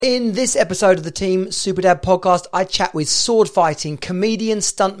In this episode of the Team Superdad podcast, I chat with sword fighting, comedian,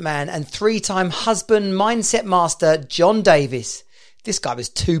 stuntman, and three-time husband mindset master, John Davis. This guy was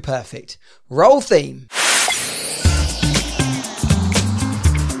too perfect. Roll theme.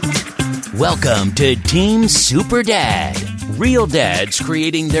 Welcome to Team Superdad. Real dads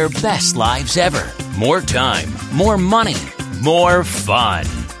creating their best lives ever. More time, more money, more fun.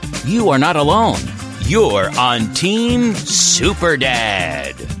 You are not alone. You're on Team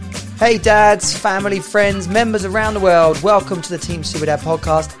Superdad. Hey dads, family, friends, members around the world, welcome to the Team Superdad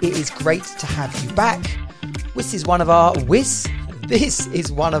podcast. It is great to have you back. This is one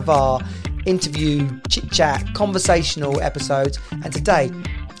of our interview, chit-chat, conversational episodes. And today,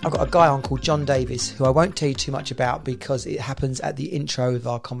 I've got a guy on called John Davis, who I won't tell you too much about because it happens at the intro of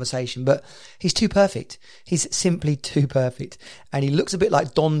our conversation, but he's too perfect. He's simply too perfect. And he looks a bit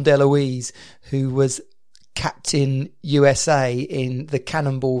like Don DeLuise, who was Captain USA in the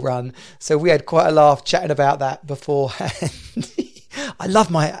Cannonball Run. So we had quite a laugh chatting about that beforehand. I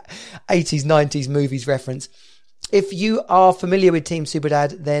love my 80s, 90s movies reference. If you are familiar with Team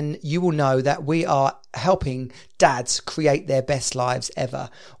Superdad, then you will know that we are helping dads create their best lives ever,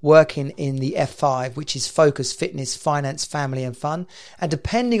 working in the F5, which is focus, fitness, finance, family, and fun. And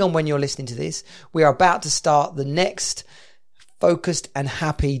depending on when you're listening to this, we are about to start the next Focused and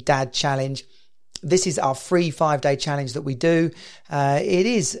Happy Dad Challenge. This is our free 5-day challenge that we do. It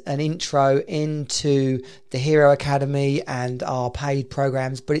is an intro into the Hero Academy and our paid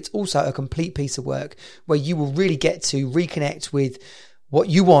programs, but it's also a complete piece of work where you will really get to reconnect with what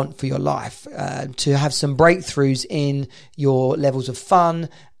you want for your life, to have some breakthroughs in your levels of fun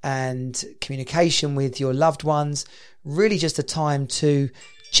and communication with your loved ones. Really just a time to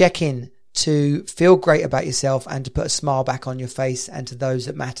check in, to feel great about yourself and to put a smile back on your face and to those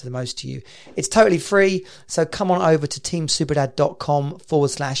that matter the most to you. It's totally free. So come on over to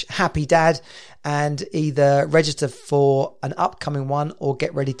teamsuperdad.com/happydad and either register for an upcoming one or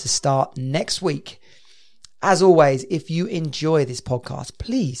get ready to start next week. As always, if you enjoy this podcast,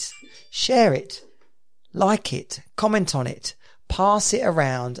 please share it, like it, comment on it, pass it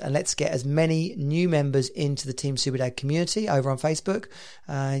around, and let's get as many new members into the Team Superdad community over on Facebook.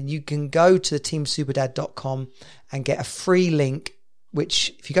 You can go to teamsuperdad.com and get a free link,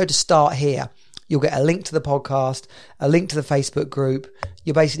 which if you go to start here, you'll get a link to the podcast, a link to the Facebook group.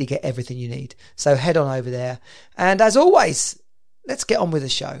 You'll basically get everything you need. So head on over there. And as always, let's get on with the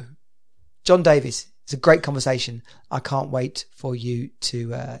show. John Davis, it's a great conversation. I can't wait for you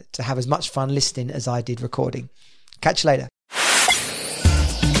to have as much fun listening as I did recording. Catch you later.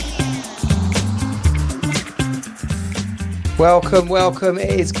 Welcome.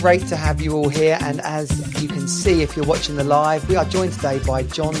 It is great to have you all here. And as you can see, if you're watching the live, we are joined today by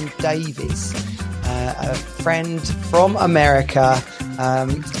John Davis, a friend from America.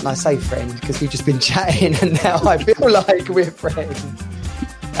 And I say friend because we've just been chatting and now I feel like we're friends.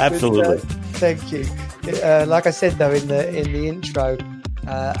 Absolutely. Thank you. Like I said, though, in the intro,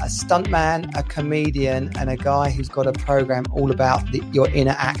 a stuntman, a comedian, and a guy who's got a program all about your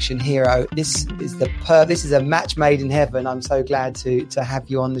inner action hero. This is a match made in heaven. I'm so glad to have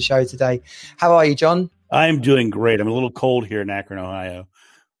you on the show today. How are you, John? I'm doing great. I'm a little cold here in Akron, Ohio.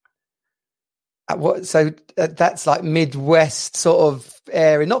 That's like Midwest sort of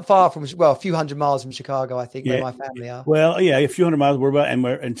area, not far from, a few hundred miles from Chicago, I think, where my family are. Well, yeah, a few hundred miles.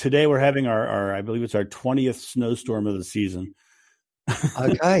 And today we're having our I believe it's our 20th snowstorm of the season.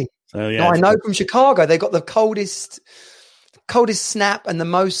 Okay. So yeah, now, I know from Chicago they got the coldest snap and the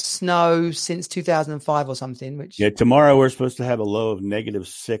most snow since 2005 or something. Which tomorrow we're supposed to have a low of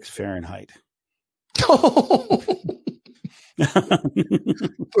 -6 Fahrenheit.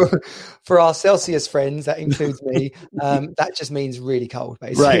 For our Celsius friends, that includes me. That just means really cold,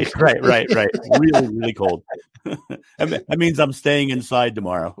 basically. Right. Really, really cold. That means I'm staying inside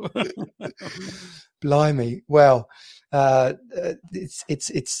tomorrow. Blimey. Well,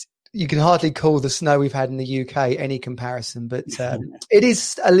 it's you can hardly call the snow we've had in the UK any comparison, but it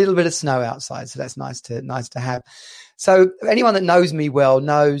is a little bit of snow outside, so that's nice to have. So anyone that knows me well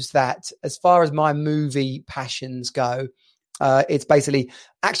knows that as far as my movie passions go, it's basically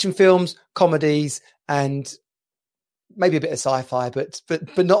action films, comedies, and maybe a bit of sci-fi, but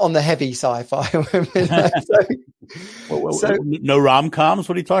not on the heavy sci-fi. No rom-coms?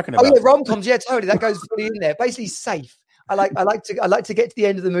 What are you talking about? Oh yeah, rom-coms. Yeah, totally. That goes fully in there. Basically safe. I like to get to the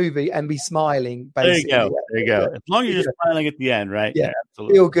end of the movie and be smiling. Basically. There you go. As long as you're smiling at the end, right? Yeah,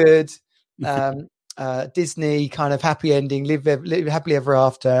 absolutely. Feel good. Disney kind of happy ending, live happily ever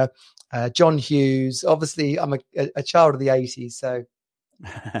after. John Hughes. Obviously, I'm a child of the 80s, so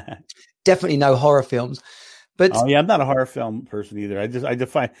definitely no horror films. But oh yeah, I'm not a horror film person either.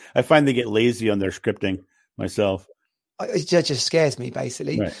 I find they get lazy on their scripting myself. It just scares me,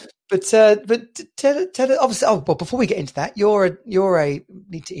 basically. Right. But tell obviously. Oh, well, before we get into that,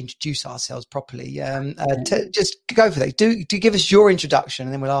 need to introduce ourselves properly. Just go for that. Do give us your introduction,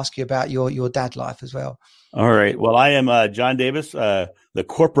 and then we'll ask you about your dad life as well. All right. Well, I am John Davis, the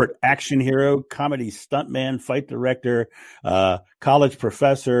corporate action hero, comedy stuntman, fight director, college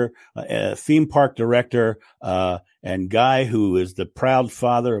professor, theme park director, and guy who is the proud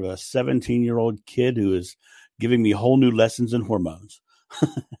father of a 17-year-old kid who is giving me whole new lessons in hormones.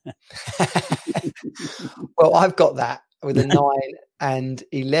 Well, I've got that with a 9 and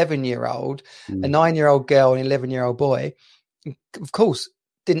 11-year-old, a 9-year-old girl and 11-year-old boy. Of course,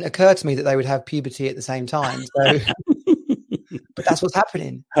 didn't occur to me that they would have puberty at the same time. So, but that's what's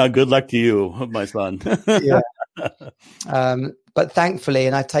happening. Good luck to you, my son. Yeah. But thankfully,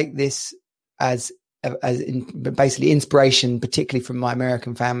 and I take this as basically inspiration, particularly from my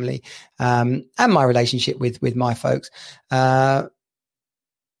American family and my relationship with my folks, a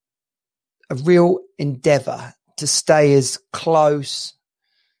real endeavor to stay as close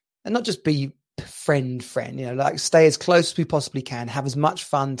and not just be friend, like stay as close as we possibly can, have as much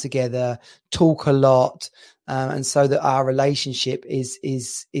fun together, talk a lot, and so that our relationship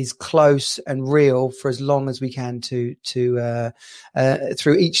is close and real for as long as we can to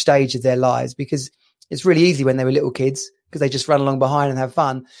through each stage of their lives, because it's really easy when they were little kids because they just run along behind and have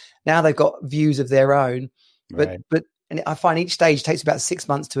fun. Now they've got views of their own, but and I find each stage takes about 6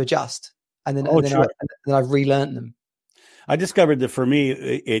 months to adjust, and then I've relearned them. I discovered that for me,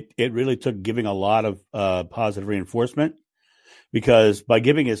 it really took giving a lot of positive reinforcement, because by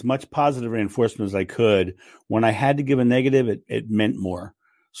giving as much positive reinforcement as I could, when I had to give a negative, it meant more.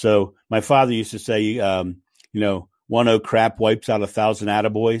 So my father used to say, 1 crap wipes out 1,000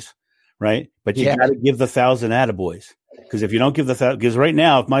 attaboys, right? But you got to give the 1,000 attaboys, because if you don't give because right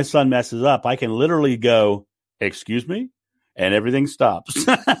now, if my son messes up, I can literally go, "Excuse me," and everything stops.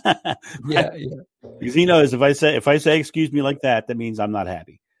 Yeah. Because he knows if I say excuse me like that, that means I'm not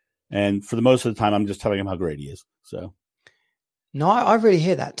happy. And for the most of the time, I'm just telling him how great he is. So, no, I really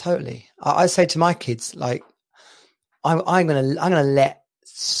hear that totally. I say to my kids, like, I'm gonna let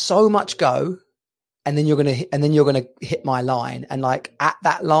so much go, and then you're gonna hit my line, and like at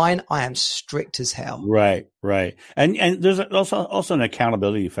that line, I am strict as hell. Right. And there's also an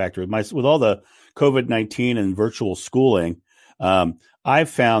accountability factor with all the COVID-19 and virtual schooling. I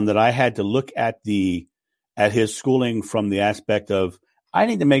found that I had to look at his schooling from the aspect of, I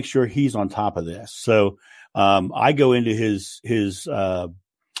need to make sure he's on top of this. So I go into his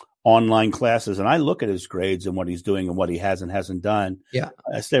online classes and I look at his grades and what he's doing and what he has and hasn't done. Yeah,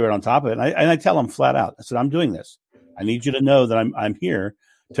 I stay right on top of it, and I tell him flat out. I said, "I'm doing this. I need you to know that I'm here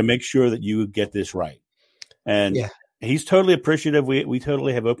to make sure that you get this right." And he's totally appreciative. We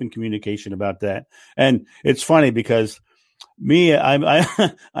totally have open communication about that. And it's funny because me, I'm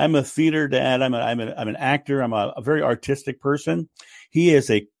a theater dad. I'm an actor. I'm a very artistic person. He is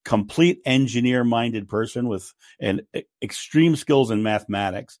a complete engineer-minded person with extreme skills in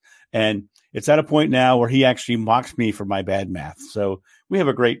mathematics. And it's at a point now where he actually mocks me for my bad math. So we have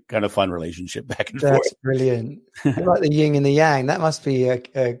a great kind of fun relationship back and forth. That's brilliant. You're like the yin and the yang. That must be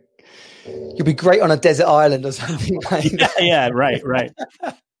you'll be great on a desert island or something like that. Yeah, right.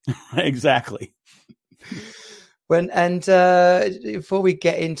 Exactly. Before we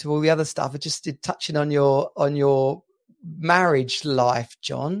get into all the other stuff, I just touching on your marriage life,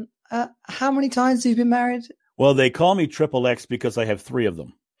 John. How many times have you been married? Well, they call me Triple X because I have 3 of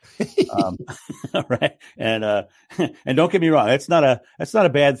them. Right. And don't get me wrong. That's not a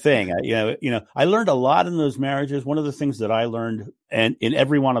bad thing. I learned a lot in those marriages. One of the things that I learned, and in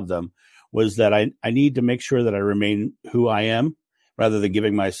every one of them, was that I need to make sure that I remain who I am rather than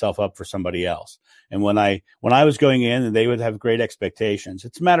giving myself up for somebody else. And when I was going in, and they would have great expectations,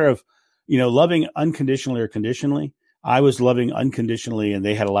 it's a matter of, loving unconditionally or conditionally. I was loving unconditionally, and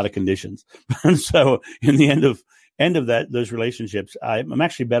they had a lot of conditions. And so in the end of those relationships, I'm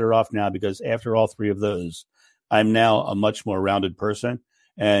actually better off now, because after all 3 of those, I'm now a much more rounded person.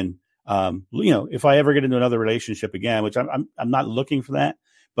 And, if I ever get into another relationship again, which I'm not looking for that,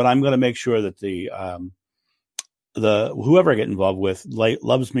 but I'm going to make sure that the whoever I get involved with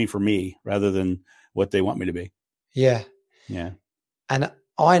loves me for me rather than what they want me to be. Yeah. Yeah. And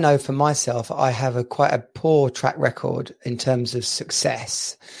I know for myself, I have quite a poor track record in terms of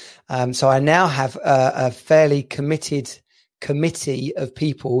success. So I now have a fairly committed committee of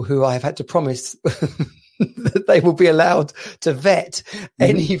people who I've had to promise that they will be allowed to vet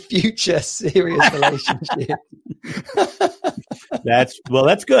any future serious relationship. That's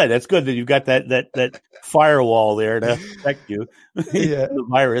good. That's good that you've got that firewall there to protect you. Yeah. The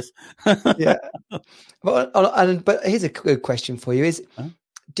virus. Yeah. But here's a good question for you: is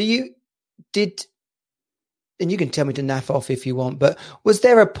and you can tell me to naff off if you want, but was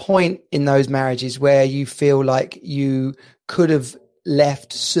there a point in those marriages where you feel like you could have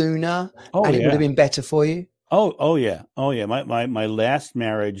left sooner and it would have been better for you? Oh yeah. My last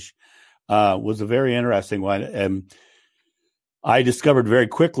marriage was a very interesting one. And I discovered very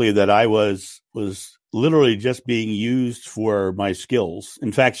quickly that I was literally just being used for my skills.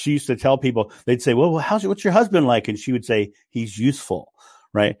 In fact, she used to tell people, they'd say, well, what's your husband like? And she would say, he's useful.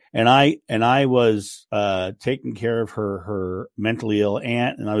 Right. And I was taking care of her mentally ill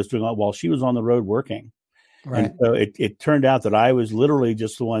aunt, and I was doing that while she was on the road working. Right. And so it turned out that I was literally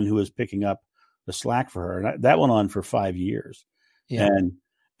just the one who was picking up the slack for her. And that went on for 5 years. Yeah.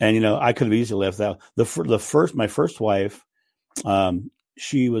 And I could have easily left that. My first wife,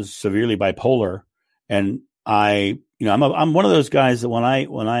 she was severely bipolar, and I'm one of those guys that when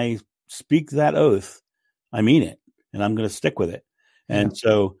I speak that oath, I mean it, and I'm going to stick with it. And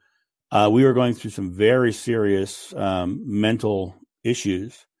so we were going through some very serious mental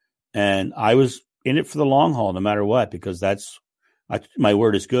issues, and I was in it for the long haul, no matter what, because my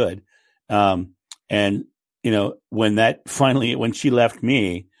word is good. And when she left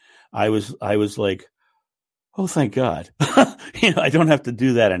me, I was like, oh, thank God, I don't have to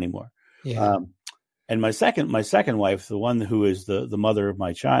do that anymore. Yeah. And my second wife, the one who is the mother of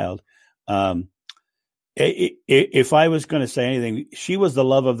my child, if I was going to say anything, she was the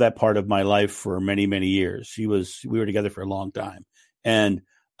love of that part of my life for many, many years. We were together for a long time. And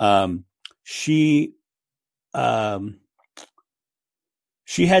she had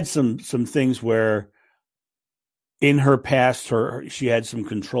some things where in her past, she had some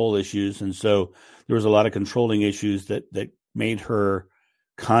control issues. And so there was a lot of controlling issues that made her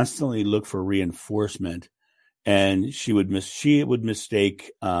constantly look for reinforcement. And she would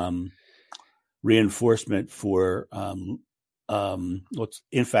mistake reinforcement for what's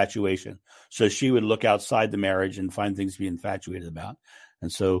infatuation. So she would look outside the marriage and find things to be infatuated about.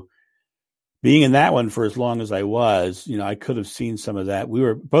 And so being in that one for as long as I was, I could have seen some of that.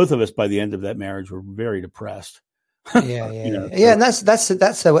 Both of us by the end of that marriage were very depressed. Yeah. And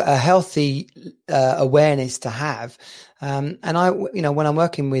that's a healthy awareness to have. And I, when I'm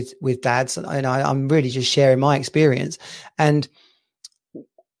working with dads, I'm really just sharing my experience, and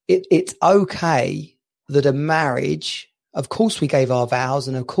it's okay that a marriage, of course we gave our vows,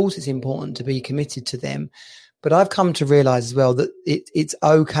 and of course it's important to be committed to them. But I've come to realize as well that it's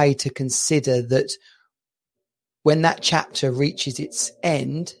okay to consider that when that chapter reaches its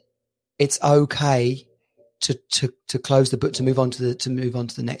end, it's okay to close the book, to move on to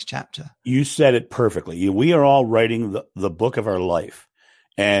the next chapter. You said it perfectly. We are all writing the book of our life,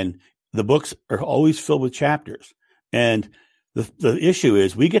 and the books are always filled with chapters. And the issue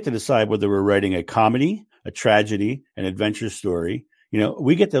is we get to decide whether we're writing a comedy, a tragedy, an adventure story.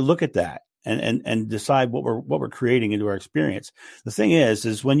 We get to look at that and decide what we're creating into our experience. The thing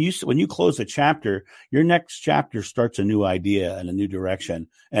is when you close a chapter, your next chapter starts a new idea and a new direction.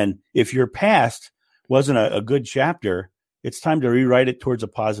 And if your past wasn't a good chapter, it's time to rewrite it towards a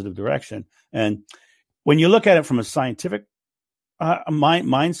positive direction. And when you look at it from a scientific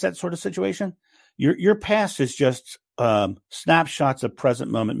mindset sort of situation, your past is just snapshots of present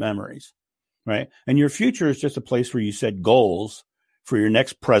moment memories, right? And your future is just a place where you set goals for your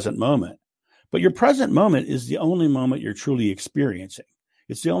next present moment. But your present moment is the only moment you're truly experiencing.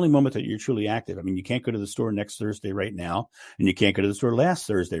 It's the only moment that you're truly active. I mean, you can't go to the store next Thursday right now, and you can't go to the store last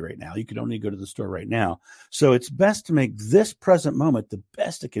Thursday right now. You can only go to the store right now. So it's best to make this present moment the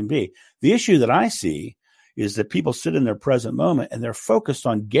best it can be. The issue that I see is that people sit in their present moment and they're focused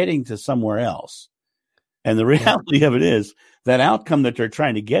on getting to somewhere else. And the reality of it is that outcome that they're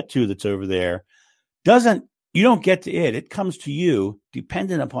trying to get to that's over there you don't get to it. It comes to you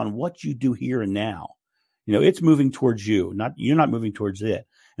dependent upon what you do here and now. It's moving towards you, you're not moving towards it.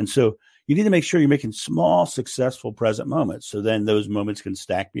 And so you need to make sure you're making small, successful present moments. So then those moments can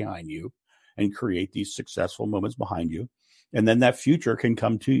stack behind you and create these successful moments behind you. And then that future can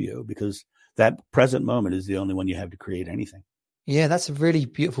come to you, because that present moment is the only one you have to create anything. Yeah, that's a really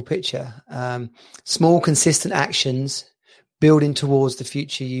beautiful picture. Small, consistent actions building towards the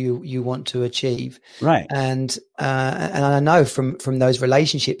future you want to achieve. Right. And I know from those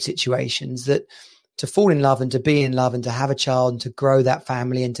relationship situations that to fall in love and to be in love and to have a child and to grow that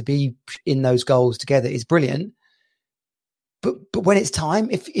family and to be in those goals together is brilliant. But when it's time,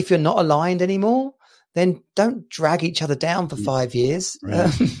 if you're not aligned anymore, then don't drag each other down for 5 years.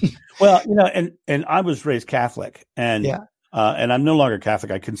 Right. Well, and I was raised Catholic, and and I'm no longer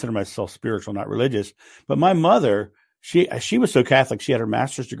Catholic. I consider myself spiritual, not religious. But my mother, she was so Catholic. She had her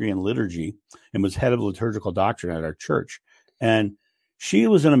master's degree in liturgy and was head of liturgical doctrine at our church. And she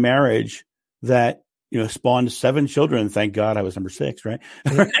was in a marriage that, spawned 7 children. Thank God I was number 6, right?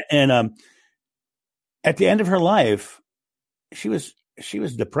 And at the end of her life, she was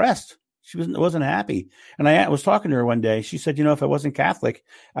depressed. She wasn't happy. And I was talking to her one day. She said, if I wasn't Catholic,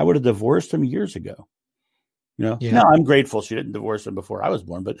 I would have divorced him years ago. Now I'm grateful she didn't divorce him before I was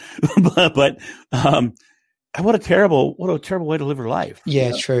born, but what a terrible way to live her life.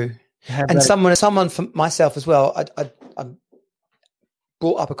 Yeah, true. And someone for myself as well. I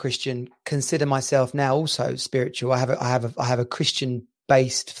brought up a Christian, consider myself now also spiritual. I have a Christian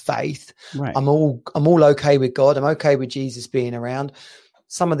based faith. Right. I'm all okay with God. I'm okay with Jesus being around.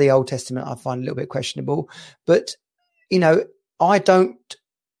 Some of the Old Testament I find a little bit questionable, but I don't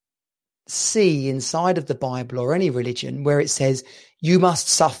see inside of the Bible or any religion where it says you must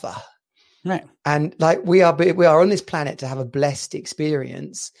suffer. Right. And like we are on this planet to have a blessed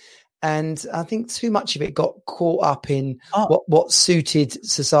experience. And I think too much of it got caught up in what suited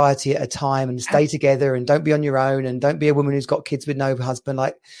society at a time, and stay together and don't be on your own and don't be a woman who's got kids with no husband.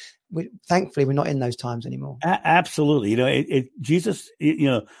 Like, thankfully, we're not in those times anymore. Absolutely. Jesus,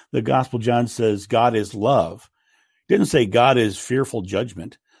 the Gospel John says God is love. It didn't say God is fearful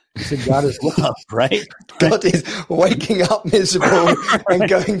judgment. He said God is love, right? God is waking up miserable and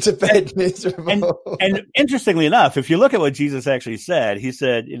going to bed miserable. And interestingly enough, if you look at what Jesus actually said, he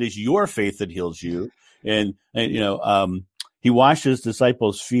said, it is your faith that heals you. And he washed his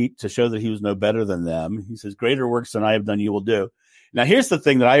disciples' feet to show that he was no better than them. He says, greater works than I have done, you will do. Now, here's the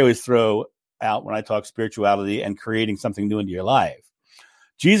thing that I always throw out when I talk spirituality and creating something new into your life.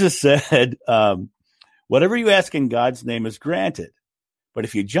 Jesus said, whatever you ask in God's name is granted. But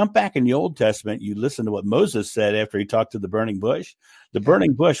if you jump back in the Old Testament, you listen to what Moses said after he talked to the burning bush. The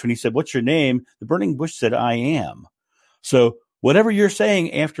burning bush, when he said, what's your name? The burning bush said, I am. So whatever you're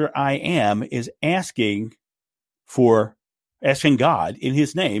saying after I am is asking God in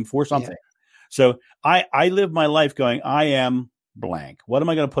his name for something. Yeah. So I live my life going, I am blank. What am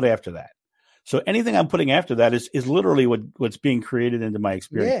I going to put after that? So anything I'm putting after that is literally what's being created into my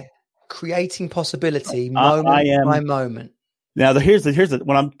experience. Yeah. Creating possibility, moment by moment. Now, here's the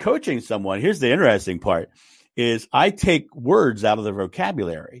when I'm coaching someone, here's the interesting part is I take words out of their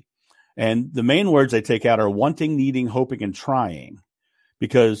vocabulary, and the main words I take out are wanting, needing, hoping, and trying,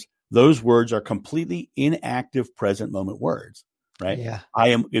 because those words are completely inactive present moment words, right? Yeah.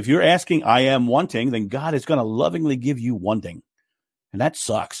 If you're asking, I am wanting, then God is going to lovingly give you wanting. And that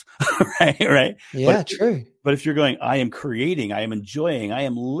sucks, right? Yeah, true. But if you're going, I am creating, I am enjoying, I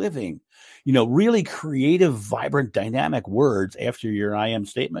am living, really creative, vibrant, dynamic words after your I am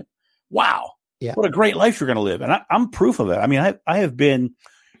statement. Wow. Yeah. What a great life you're going to live. And I'm proof of it. I mean, I have been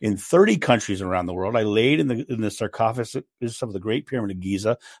in 30 countries around the world. I laid in the sarcophagus of the Great Pyramid of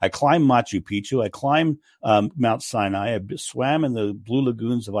Giza. I climbed Machu Picchu. I climbed Mount Sinai. I swam in the blue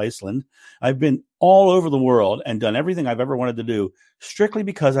lagoons of Iceland. I've been all over the world and done everything I've ever wanted to do strictly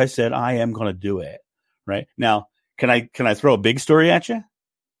because I said, I am going to do it. Right now, can I throw a big story at you?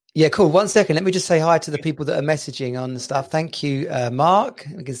 Yeah, cool. 1 second. Let me just say hi to the people that are messaging on the stuff. Thank you, Mark.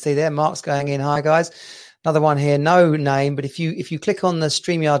 We can see there, Mark's going in. Hi, guys. Another one here, no name, but if you click on the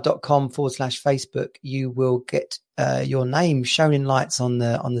streamyard.com/Facebook, you will get your name shown in lights on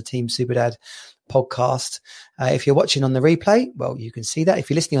the Team Superdad podcast. If you're watching on the replay, well, you can see that.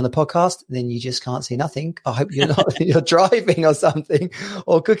 If you're listening on the podcast, then you just can't see nothing. I hope you're not you're driving or something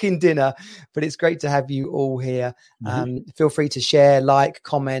or cooking dinner, but it's great to have you all here. Feel free to share, like,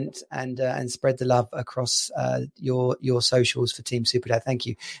 comment, and spread the love across your socials for Team Superdad. Thank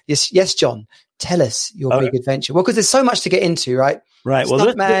you. Yes, John. Tell us your big adventure. Well, because there's so much to get into, right? Right.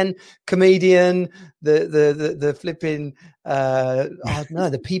 Stuntman, comedian, the flipping, I don't know,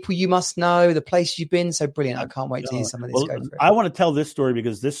 the people you must know, the place you've been. So brilliant. I can't wait to hear some of this. Go for it. I want to tell this story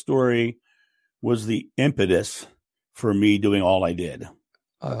because this story was the impetus for me doing all I did.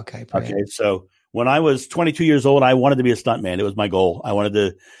 Oh, okay. Brilliant. Okay. So when I was 22 years old, I wanted to be a stuntman. It was my goal. I wanted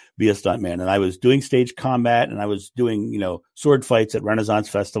to be a stuntman, and I was doing stage combat, and I was doing, sword fights at Renaissance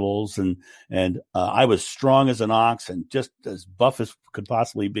festivals, and I was strong as an ox and just as buff as could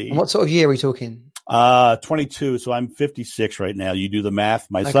possibly be. And what sort of year are we talking? 22. So I'm 56 right now. You do the math.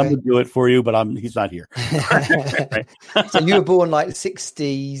 My son would do it for you, but he's not here. So you were born like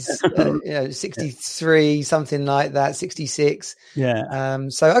 60s, 63, something like that, 66. Yeah.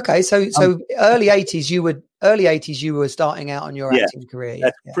 So early 80s, you were starting out on your acting career.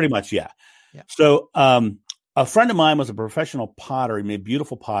 That's pretty much, yeah. So, a friend of mine was a professional potter. He made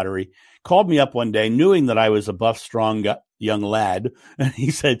beautiful pottery, called me up one day, knowing that I was a buff, strong young lad. And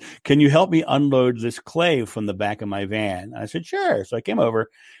he said, can you help me unload this clay from the back of my van? I said, sure. So I came over,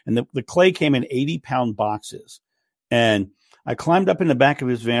 and the clay came in 80-pound boxes. And I climbed up in the back of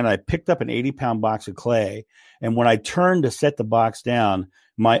his van. I picked up an 80-pound box of clay. And when I turned to set the box down,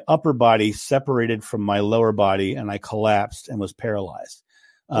 my upper body separated from my lower body, and I collapsed and was paralyzed.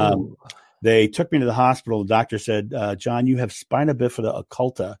 They took me to the hospital. The doctor said, John, you have spina bifida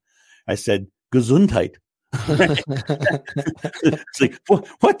occulta. I said, Gesundheit. It's like,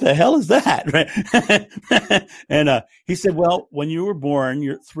 what the hell is that? Right? And he said, well, when you were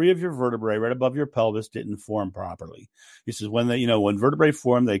born, three of your vertebrae right above your pelvis didn't form properly. He says, when vertebrae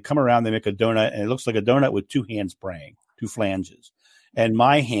form, they come around, they make a donut, and it looks like a donut with two hands praying, two flanges. And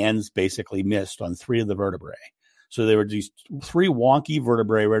my hands basically missed on three of the vertebrae. So there were these three wonky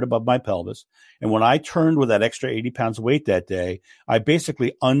vertebrae right above my pelvis. And when I turned with that extra 80 pounds of weight that day, I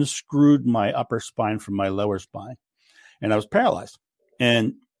basically unscrewed my upper spine from my lower spine, and I was paralyzed.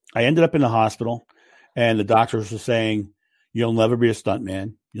 And I ended up in the hospital, and the doctors were saying, you'll never be a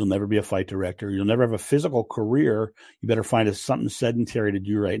stuntman. You'll never be a fight director. You'll never have a physical career. You better find something sedentary to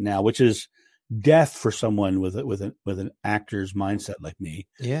do right now, which is death for someone with an actor's mindset like me.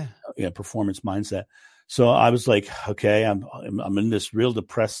 Yeah. Performance mindset. So I was like, okay, I'm in this real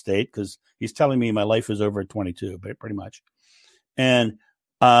depressed state because he's telling me my life is over at 22, pretty much. And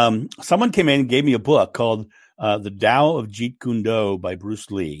someone came in and gave me a book called The Tao of Jeet Kune Do by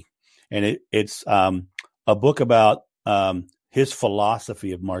Bruce Lee. And it's a book about his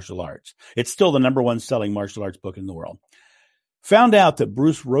philosophy of martial arts. It's still the number one selling martial arts book in the world. Found out that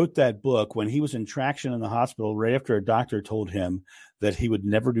Bruce wrote that book when he was in traction in the hospital right after a doctor told him that he would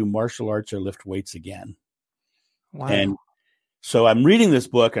never do martial arts or lift weights again. Wow. And so I'm reading this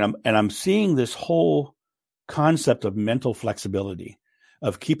book, and I'm seeing this whole concept of mental flexibility,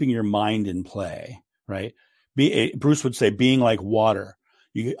 of keeping your mind in play, right? Bruce would say, being like water.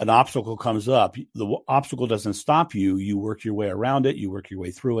 An obstacle comes up. The obstacle doesn't stop you. You work your way around it. You work your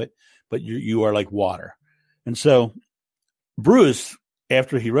way through it, but you are like water. And so Bruce,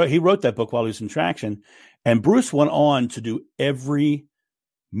 after he wrote that book while he was in traction, and Bruce went on to do every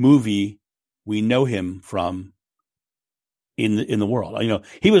movie we know him from in the world.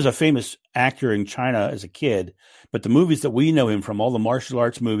 He was a famous actor in China as a kid, but the movies that we know him from, all the martial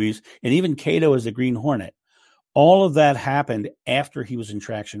arts movies, and even Kato as the Green Hornet, all of that happened after he was in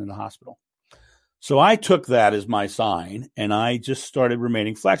traction in the hospital. So I took that as my sign, and I just started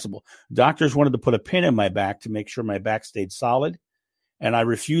remaining flexible. Doctors wanted to put a pin in my back to make sure my back stayed solid, and I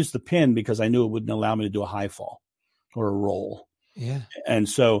refused the pin because I knew it wouldn't allow me to do a high fall or a roll. Yeah. And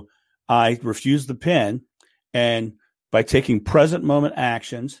so I refused the pin, and by taking present moment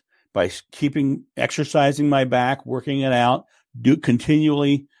actions, by exercising my back, working it out,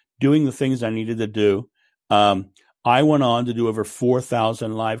 continually doing the things I needed to do, I went on to do over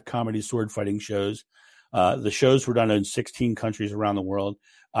 4,000 live comedy sword fighting shows. The shows were done in 16 countries around the world.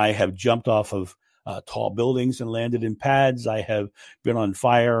 I have jumped off of tall buildings and landed in pads. I have been on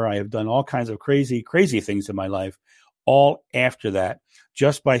fire. I have done all kinds of crazy, crazy things in my life, all after that,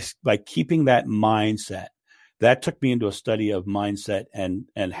 just by keeping that mindset. That took me into a study of mindset and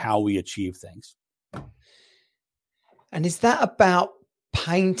how we achieve things. And is that about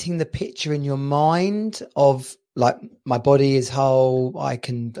painting the picture in your mind of, like, my body is whole,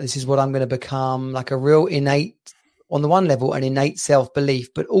 this is what I'm going to become, like a real innate, on the one level, an innate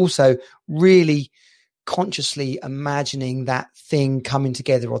self-belief, but also really consciously imagining that thing coming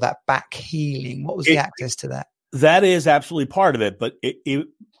together, or that back healing? What was the access to that? That is absolutely part of it, but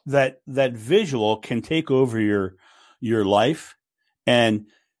that visual can take over your life, and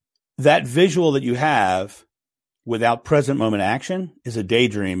that visual that you have without present moment action is a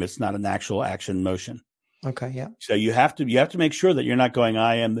daydream. It's not an actual action motion. Okay. Yeah. So you have to make sure that you're not going,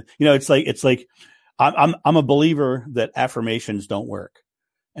 I am, it's like, I'm a believer that affirmations don't work.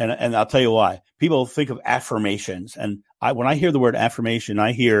 And I'll tell you why. People think of affirmations, and when I hear the word affirmation,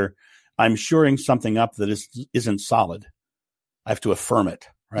 I'm shoring something up that isn't solid. I have to affirm it.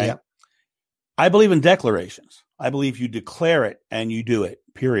 Right. Yeah. I believe in declarations. I believe you declare it and you do it,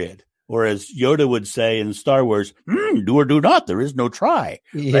 period. Or as Yoda would say in Star Wars, do or do not, there is no try.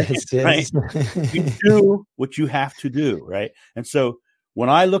 Yes, right? Yes. You do what you have to do, right? And so when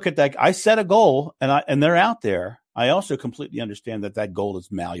I look at that, I set a goal, and they're out there. I also completely understand that goal is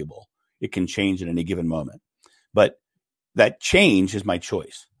malleable. It can change at any given moment. But that change is my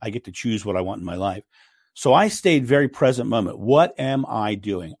choice. I get to choose what I want in my life. So I stayed very present moment. What am I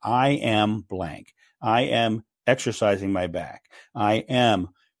doing? I am blank. I am exercising my back. I am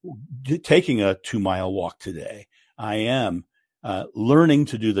taking a 2-mile walk today. I am learning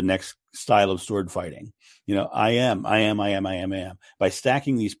to do the next style of sword fighting. I am. By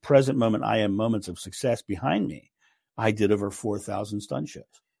stacking these present moment I am moments of success behind me, I did over 4,000 stunt shows.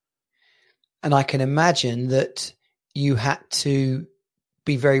 And I can imagine that you had to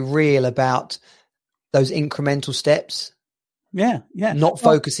be very real about those incremental steps. Yeah. Not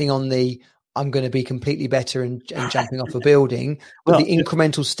focusing on I'm going to be completely better and jumping off a building, but the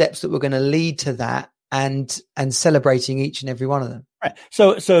incremental steps that were going to lead to that, and celebrating each and every one of them. Right.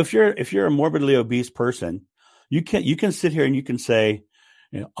 So if you're a morbidly obese person, you can sit here and you can say,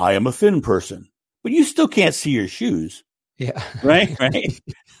 I am a thin person, but you still can't see your shoes. Yeah. Right.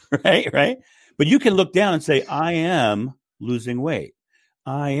 Right. But you can look down and say, I am losing weight.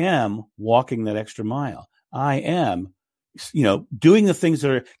 I am walking that extra mile. I am, doing the things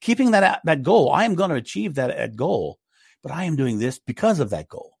that are keeping that goal. I am going to achieve that goal, but I am doing this because of that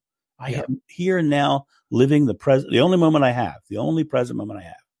goal. I am here and now living the only moment I have, the only present moment I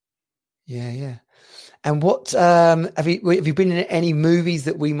have. Yeah. And what have you been in any movies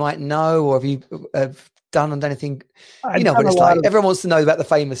that we might know, or have you done anything? But it's like everyone wants to know about the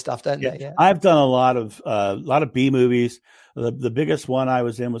famous stuff, don't they? Yeah. I've done a lot of B movies. The biggest one I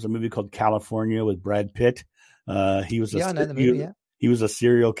was in was a movie called California with Brad Pitt. He was I know the movie. Yeah. He was a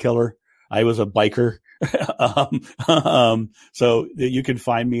serial killer. I was a biker. So you can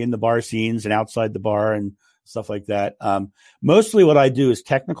find me in the bar scenes and outside the bar and stuff like that. Mostly what I do is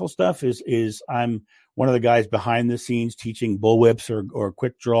technical stuff. Is I'm one of the guys behind the scenes teaching bullwhips or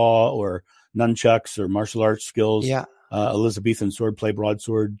quick draw or nunchucks or martial arts skills. Yeah. Elizabethan swordplay,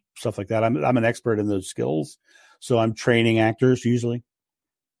 broadsword, stuff like that. I'm an expert in those skills. So I'm training actors usually.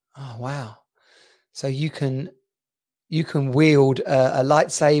 Oh, wow. So you can wield a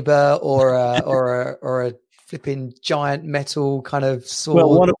lightsaber or a flipping giant metal kind of sword.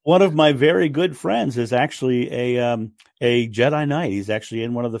 Well, one of my very good friends is actually a Jedi Knight. He's actually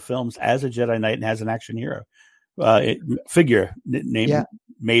in one of the films as a Jedi Knight and has an action hero figure named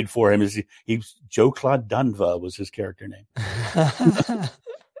made for him. He's Joe Claude Dunva was his character name.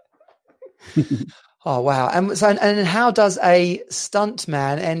 Oh wow! And how does a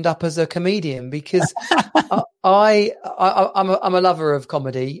stuntman end up as a comedian? Because I'm a lover of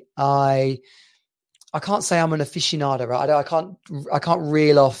comedy. I can't say I'm an aficionado, right? I can't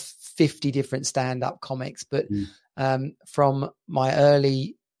reel off 50 different stand-up comics, but from my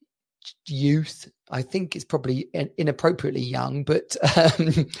early youth, I think it's probably inappropriately young, but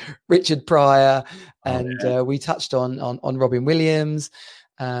Richard Pryor, and we touched on Robin Williams.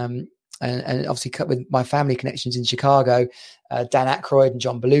 And obviously with my family connections in Chicago, Dan Aykroyd and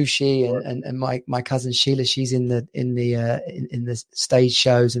John Belushi and my cousin Sheila, she's in the stage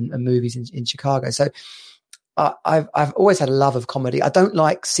shows and movies in Chicago. So I've always had a love of comedy. I don't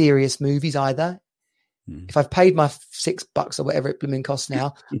like serious movies either. If I've paid my $6 or whatever it blooming costs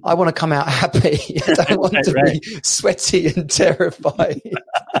now, I want to come out happy. I don't want to be sweaty and terrified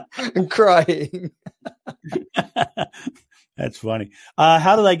and crying. That's funny.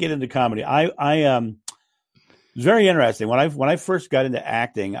 How did I get into comedy? I it was very interesting. When I first got into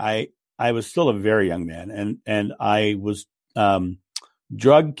acting, I was still a very young man, and I was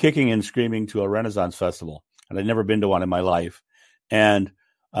drug kicking and screaming to a Renaissance festival, and I'd never been to one in my life. And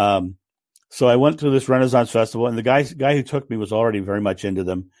so I went to this Renaissance festival, and the guy who took me was already very much into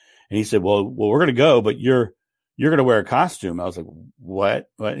them, and he said, "Well, we're going to go, but you're going to wear a costume." I was like, "What?"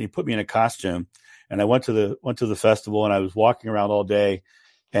 And he put me in a costume. And I went to the festival, and I was walking around all day,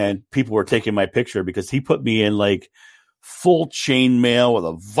 and people were taking my picture because he put me in like full chainmail with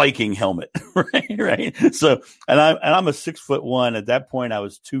a Viking helmet, right. So, and I'm a 6'1". At that point, I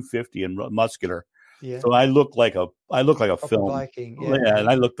was 250 and muscular. Yeah. So I look like a film Viking. Yeah, and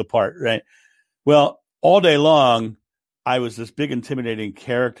I looked the part, right. Well, all day long, I was this big intimidating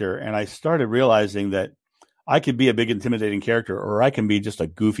character, and I started realizing that I could be a big intimidating character, or I can be just a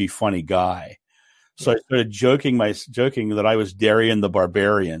goofy, funny guy. So I started joking that I was Darian the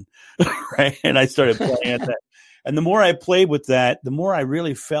Barbarian, right? And I started playing at that. And the more I played with that, the more I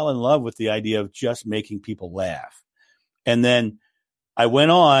really fell in love with the idea of just making people laugh. And then I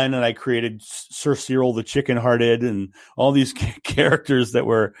went on and I created Sir Cyril the Chicken Hearted and all these characters that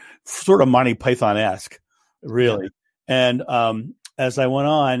were sort of Monty Python-esque, really. And as I went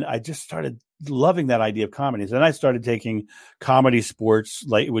on, I just started loving that idea of comedies. And I started taking comedy sports,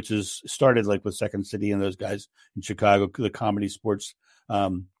 which is started like with Second City and those guys in Chicago, the comedy sports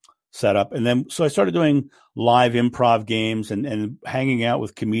setup. And then, so I started doing live improv games and hanging out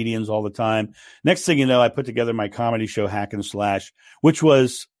with comedians all the time. Next thing you know, I put together my comedy show, Hack and Slash, which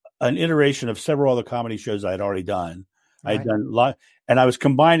was an iteration of several other comedy shows I had already done. Right. I had done and I was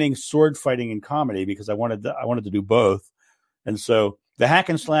combining sword fighting and comedy because I wanted to do both. And so the Hack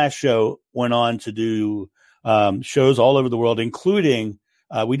and Slash show went on to do shows all over the world, including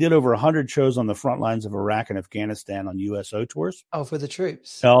we did over 100 shows on the front lines of Iraq and Afghanistan on USO tours. Oh, for the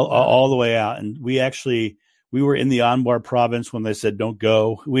troops. All the way out. And we were in the Anbar province when they said, don't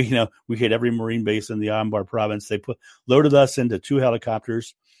go. We hit every Marine base in the Anbar province. They loaded us into 2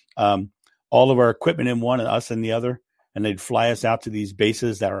 helicopters, all of our equipment in one and us in the other. And they'd fly us out to these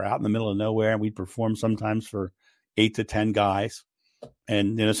bases that are out in the middle of nowhere. And we'd perform sometimes for 8 to 10 guys.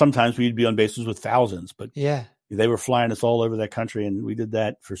 And, sometimes we'd be on bases with thousands, but yeah, they were flying us all over that country. And we did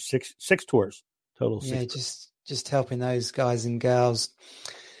that for six tours total. Yeah. Just helping those guys and girls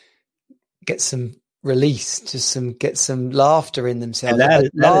get some release, get some laughter in themselves.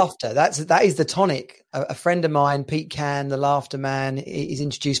 That is the tonic. A friend of mine, Pete Can, the laughter man, he's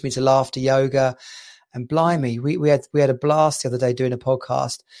introduced me to laughter yoga, and blimey, we had a blast the other day doing a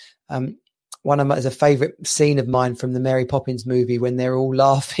podcast. One of my, is a favorite scene of mine from the Mary Poppins movie when they're all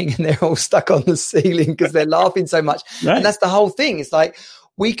laughing and they're all stuck on the ceiling because they're laughing so much. Right. And that's the whole thing. It's like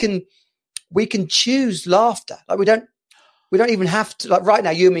we can choose laughter. Like we don't even have to, like right now,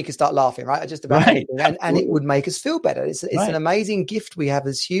 you and me can start laughing, right? Just about anything, and it would make us feel better. It's an amazing gift we have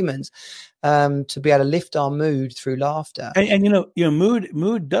as humans, to be able to lift our mood through laughter. And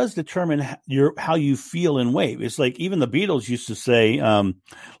mood does determine how you feel in weight. It's like even the Beatles used to say,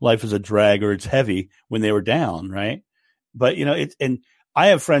 life is a drag or it's heavy when they were down, right? But and I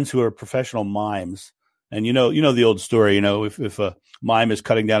have friends who are professional mimes. And the old story, if a mime is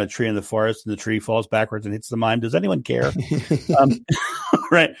cutting down a tree in the forest and the tree falls backwards and hits the mime, does anyone care?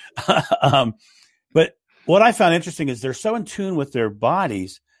 Right. But what I found interesting is they're so in tune with their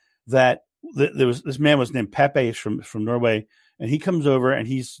bodies that this man was named Pepe from Norway, and he comes over and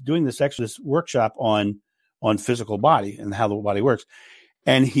he's doing this workshop on physical body and how the body works.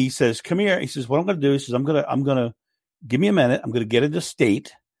 And he says, come here. He says, what I'm going to do, he says, I'm going to give me a minute. I'm going to get into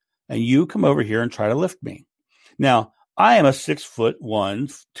state. And you come over here and try to lift me. Now, I am a 6'1",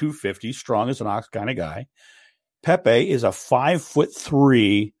 250, strong as an ox kind of guy. Pepe is a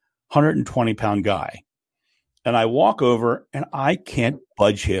 5'3", 120-pound guy. And I walk over and I can't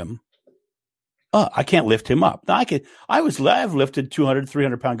budge him. I can't lift him up. Now I've lifted 200,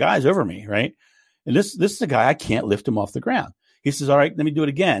 300-pound guys over me, right? And this is a guy, I can't lift him off the ground. He says, all right, let me do it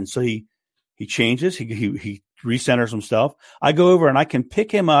again. So he changes, he recenters himself. I go over and I can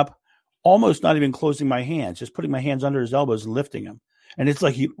pick him up, almost not even closing my hands, just putting my hands under his elbows and lifting him. And it's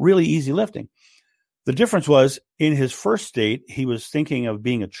like really easy lifting. The difference was in his first state, he was thinking of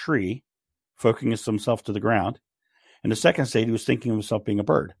being a tree, focusing himself to the ground. In the second state, he was thinking of himself being a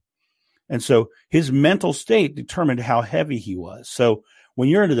bird. And so his mental state determined how heavy he was. So when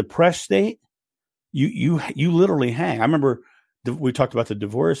you're in a depressed state, you literally hang. I remember we talked about the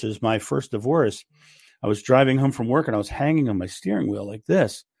divorces. My first divorce, I was driving home from work and I was hanging on my steering wheel like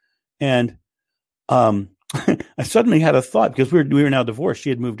this. And I suddenly had a thought because we were now divorced.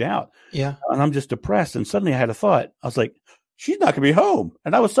 She had moved out. Yeah. And I'm just depressed. And suddenly I had a thought. I was like, she's not going to be home.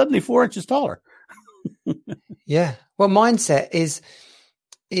 And I was suddenly 4 inches taller. Yeah. Well, mindset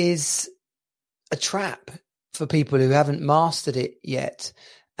is a trap for people who haven't mastered it yet.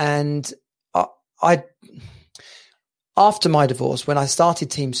 And I after my divorce, when I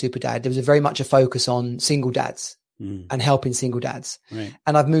started Team Super Dad, there was very much a focus on single dads and helping single dads. Right.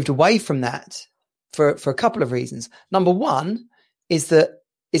 And I've moved away from that for a couple of reasons. Number one is that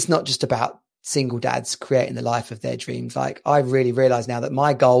it's not just about single dads creating the life of their dreams. Like I really realize now that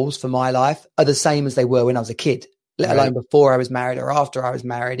my goals for my life are the same as they were when I was a kid, let alone before I was married or after I was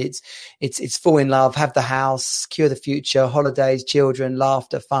married. It's fall in love, have the house, secure the future, holidays, children,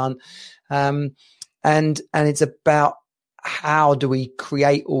 laughter, fun. And it's about how do we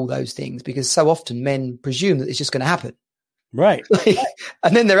create all those things? Because so often men presume that it's just going to happen. Right.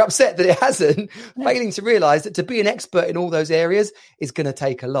 And then they're upset that it hasn't, failing to realize that to be an expert in all those areas is going to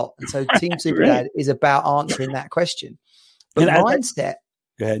take a lot. And so Team Super Dad is about answering that question. But mindset,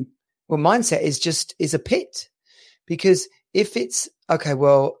 go ahead. Well, mindset is a pit, because if it's okay,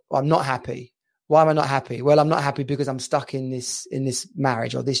 well, I'm not happy. Why am I not happy? Well, I'm not happy because I'm stuck in this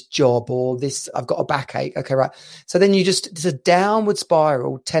marriage or this job or this, I've got a backache. Okay, right. So then it's a downward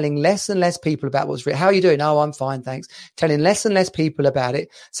spiral, telling less and less people about what's real. How are you doing? Oh, I'm fine, thanks. Telling less and less people about it.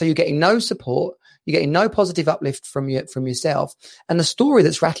 So you're getting no support. You're getting no positive uplift from yourself. And the story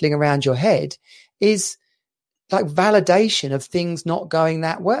that's rattling around your head is like validation of things not going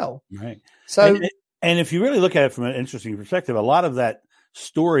that well. Right. So, and if you really look at it from an interesting perspective, a lot of that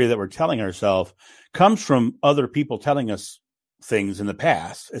story that we're telling ourselves comes from other people telling us things in the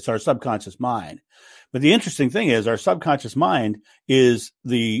past. It's our subconscious mind. But the interesting thing is our subconscious mind is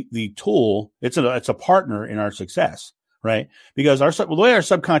the tool. It's a partner in our success. right? Because the way our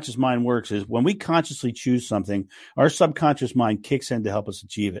subconscious mind works is when we consciously choose something, our subconscious mind kicks in to help us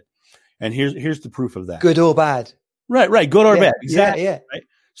achieve it. And here's the proof of that. Good or bad. Right. Good or bad. Exactly. Yeah. Right.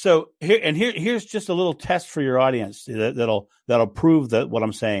 So here's just a little test for your audience that'll prove that what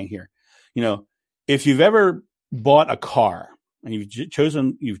I'm saying here. If you've ever bought a car and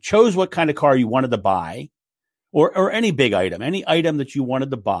you've chose what kind of car you wanted to buy, or any big item, any item that you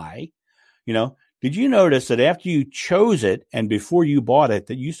wanted to buy, did you notice that after you chose it and before you bought it,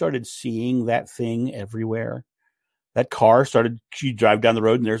 that you started seeing that thing everywhere? That car you drive down the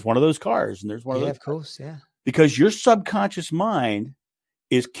road and there's one of those cars and there's one of those. Yeah, of course. Yeah. Because your subconscious mind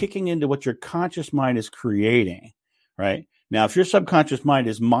is kicking into what your conscious mind is creating, right? Now, if your subconscious mind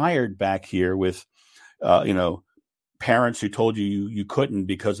is mired back here with, parents who told you couldn't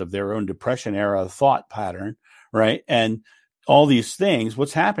because of their own depression era thought pattern, right? And all these things,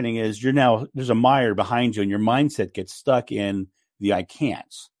 what's happening is there's a mire behind you and your mindset gets stuck in the I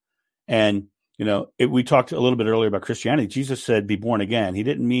can'ts. And, we talked a little bit earlier about Christianity. Jesus said, be born again. He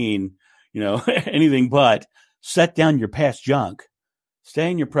didn't mean, anything but set down your past junk, stay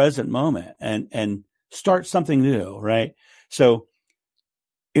in your present moment and start something new. Right. So,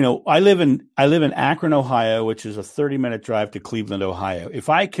 I live in Akron, Ohio, which is a 30-minute drive to Cleveland, Ohio. If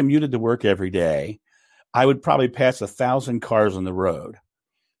I commuted to work every day, I would probably pass 1,000 cars on the road.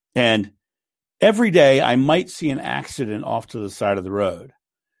 And every day I might see an accident off to the side of the road.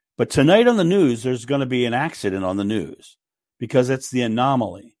 But tonight on the news, there's going to be an accident on the news because it's the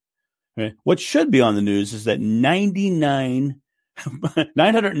anomaly. Right? What should be on the news is that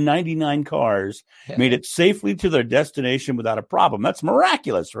 999 cars made it safely to their destination without a problem. That's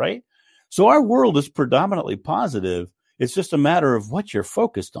miraculous, right? So our world is predominantly positive. It's just a matter of what you're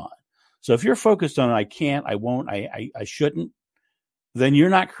focused on. So if you're focused on I can't, I won't, I shouldn't, then you're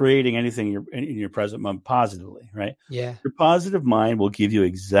not creating anything in your present moment positively, right? Yeah. Your positive mind will give you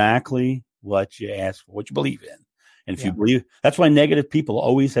exactly what you ask for, what you believe in. And if you believe, that's why negative people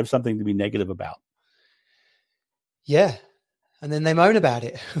always have something to be negative about. Yeah. And then they moan about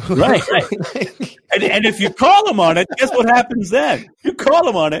it. Right. and if you call them on it, guess what happens then? You call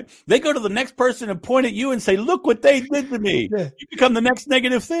them on it. They go to the next person and point at you and say, look what they did to me. Yeah. You become the next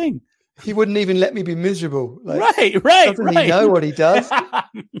negative thing. He wouldn't even let me be miserable. Right. Doesn't he know what he does?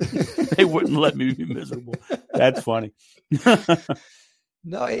 They wouldn't let me be miserable. That's funny.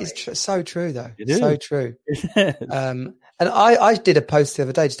 No, it's so true, though. It is. So true. And I did a post the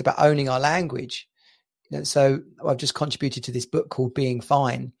other day just about owning our language. So I've just contributed to this book called Being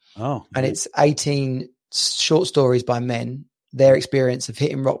Fine. Oh, and it's 18 short stories by men, their experience of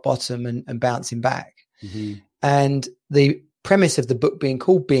hitting rock bottom and bouncing back. Mm-hmm. And the premise of the book being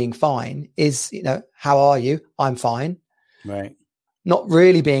called Being Fine is, how are you? I'm fine. Right. Not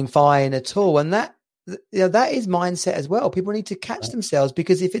really being fine at all. And that is mindset as well. People need to catch themselves,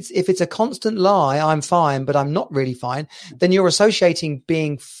 because if it's a constant lie, I'm fine, but I'm not really fine, then you're associating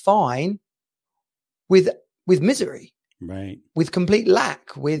being fine with misery, right? With complete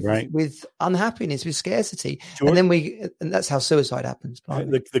lack, with unhappiness, with scarcity, and that's how suicide happens.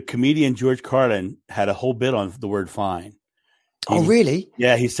 The comedian George Carlin had a whole bit on the word fine. Oh, really?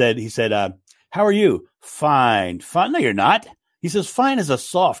 Yeah, he said, how are you? Fine. No, you're not. He says, fine is a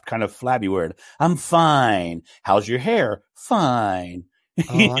soft kind of flabby word. I'm fine. How's your hair? Fine.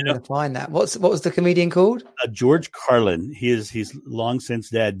 Oh, I'm going to find that. What was the comedian called? George Carlin. He's long since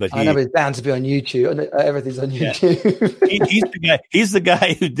dead, but I know it's bound to be on YouTube. Everything's on YouTube. Yeah. He's the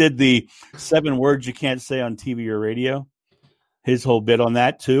guy who did the 7 words you can't say on TV or radio. His whole bit on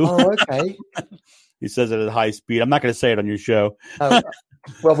that too. Oh, okay. He says it at high speed. I'm not going to say it on your show.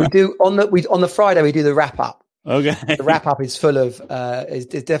 Well, we do on the Friday. We do the wrap up. Okay. The wrap up is full of.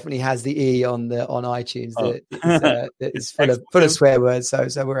 It definitely has the E on iTunes. It's full of swear words. So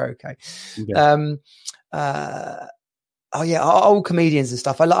we're okay. Old comedians and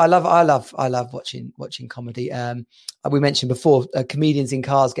stuff. I love watching comedy. We mentioned before comedians in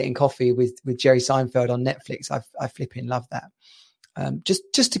cars getting coffee with Jerry Seinfeld on Netflix. I flipping love that.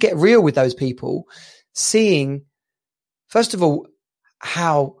 Just to get real with those people, seeing first of all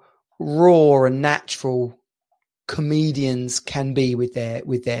how raw and natural comedians can be with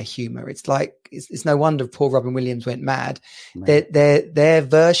their humor. It's like it's no wonder Paul Robin Williams went mad. Right. Their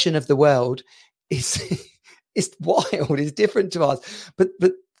version of the world is it's wild. It's different to us. But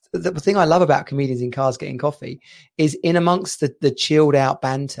the thing I love about comedians in cars getting coffee is in amongst the chilled out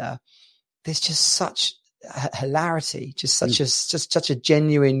banter, there's just such hilarity, just such a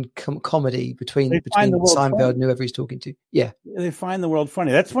genuine comedy between Seinfeld and whoever he's talking to. Yeah, they find the world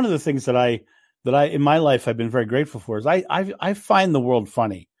funny. That's one of the things that I in my life I've been very grateful for is I find the world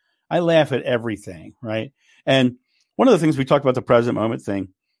funny. I laugh at everything, right? And one of the things we talked about the present moment thing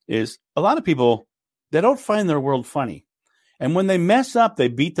is a lot of people, they don't find their world funny. And when they mess up, they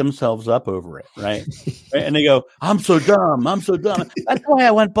beat themselves up over it, right? And they go, I'm so dumb. I'm so dumb. That's why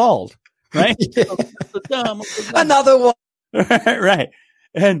I went bald, right? Yeah. I'm so dumb. Another one. Right.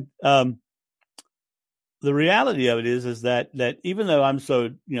 And the reality of it is that even though I'm so,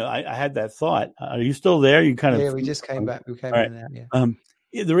 I had that thought. Are you still there? You kind of. Yeah, we just came back. We came in there.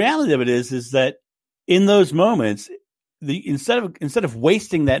 Yeah. The reality of it is that in those moments, instead of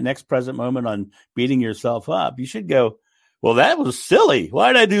wasting that next present moment on beating yourself up, you should go, well, that was silly.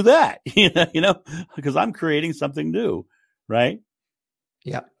 Why did I do that? Because I'm creating something new, right?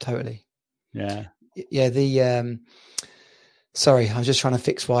 Yeah, totally. Yeah. Yeah. Sorry, I was just trying to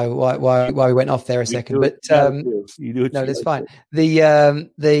fix why we went off there a second. But you do it. No, that's fine.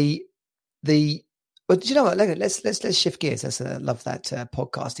 But do you know what? Let's shift gears. I love that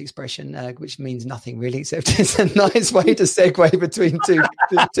podcast expression, which means nothing really, except it's a nice way to segue between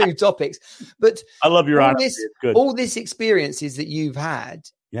two topics. But I love your honesty. All this experiences that you've had.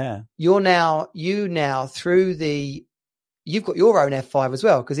 Yeah. You now you've got your own F5 as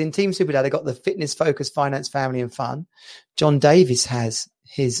well, because in Team Superdad, they got the fitness, focus, finance, family, and fun. John Davis has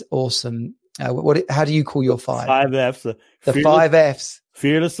his awesome. How do you call your 5? 5 Fs. The 5 Fs.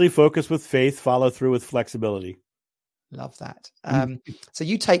 Fearlessly focus with faith, follow through with flexibility. Love that. So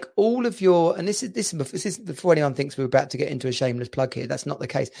you take all of your, and this is before anyone thinks we're about to get into a shameless plug here. That's not the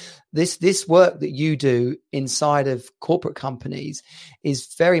case. This work that you do inside of corporate companies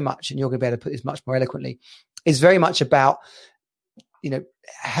is very much, and you're going to be able to put this much more eloquently, is very much about,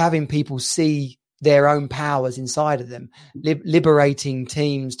 having people see their own powers inside of them, liberating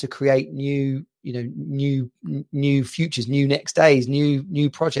teams to create new futures, new next days, new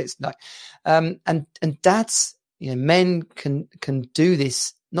projects. And that's, men can do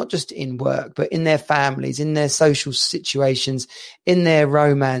this, not just in work, but in their families, in their social situations, in their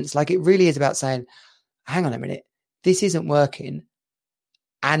romance. Like, it really is about saying, hang on a minute, this isn't working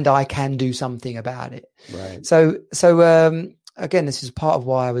and I can do something about it. Right. So again, this is part of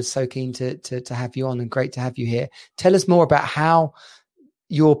why I was so keen to have you on, and great to have you here. Tell us more about how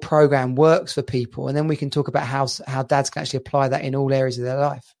your program works for people, and then we can talk about how dads can actually apply that in all areas of their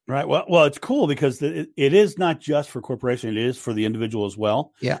life. Right. Well, it's cool because it is not just for corporation; it is for the individual as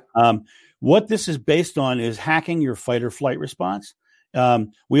well. Yeah. What this is based on is hacking your fight or flight response.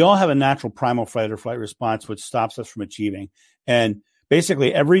 We all have a natural primal fight or flight response, which stops us from achieving. And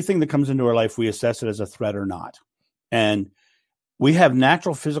basically, everything that comes into our life, we assess it as a threat or not. And we have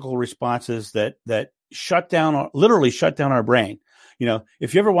natural physical responses that literally shut down our brain.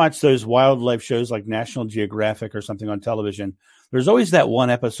 If you ever watch those wildlife shows like National Geographic or something on television, there's always that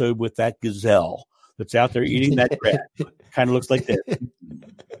one episode with that gazelle that's out there eating that grass. Kind of looks like this.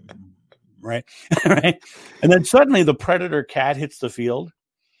 Right. Right. And then suddenly the predator cat hits the field.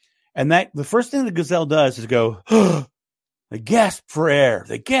 And the first thing the gazelle does is go, they gasp for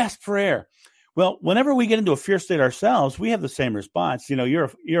air. Well, whenever we get into a fear state ourselves, we have the same response.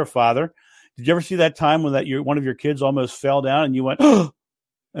 You're a father. Did you ever see that time when one of your kids almost fell down and you went, and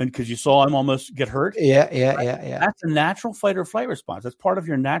because you saw him almost get hurt? Yeah. That's a natural fight or flight response. That's part of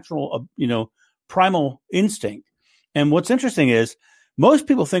your natural, primal instinct. And what's interesting is most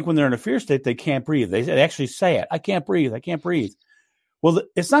people think when they're in a fear state, they can't breathe. They actually say it. I can't breathe. Well,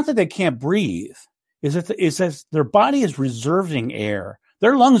 it's not that they can't breathe. It's that their body is reserving air.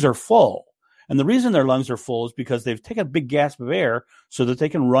 Their lungs are full. And the reason their lungs are full is because they've taken a big gasp of air so that they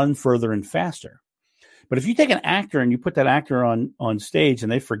can run further and faster. But if you take an actor and you put that actor on stage and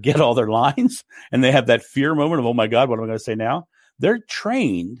they forget all their lines and they have that fear moment of, oh my God, what am I going to say now? They're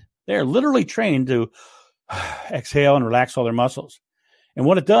literally trained to exhale and relax all their muscles. And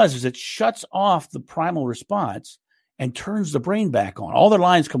what it does is it shuts off the primal response and turns the brain back on. All their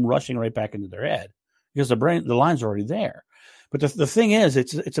lines come rushing right back into their head because the lines are already there. But the thing is,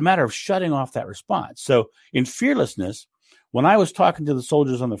 it's a matter of shutting off that response. So in fearlessness, when I was talking to the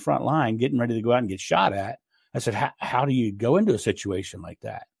soldiers on the front line, getting ready to go out and get shot at, I said, how do you go into a situation like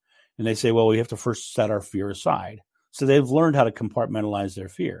that? And they say, well, we have to first set our fear aside. So they've learned how to compartmentalize their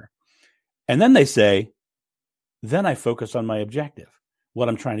fear. And then they say, then I focus on my objective, what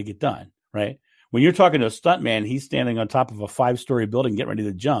I'm trying to get done, right? When you're talking to a stuntman, he's standing on top of a 5-story building, getting ready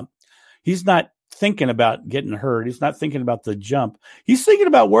to jump. He's not thinking about getting hurt. He's not thinking about the jump. He's thinking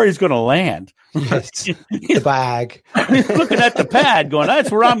about where he's going to land. Yes. The bag. He's looking at the pad going,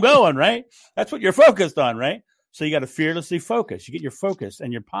 that's where I'm going, right? That's what you're focused on, right? So you got to fearlessly focus. You get your focus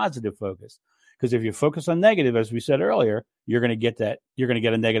and your positive focus. Because if you focus on negative, as we said earlier, you're going to get that. You're going to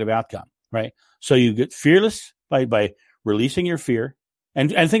get a negative outcome, right? So you get fearless by releasing your fear.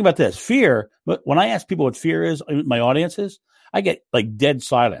 And think about this. Fear, when I ask people what fear is, my audiences, I get like dead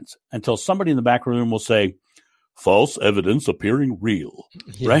silence until somebody in the back room will say, false evidence appearing real.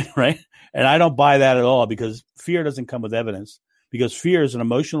 Yeah. Right. And I don't buy that at all, because fear doesn't come with evidence, because fear is an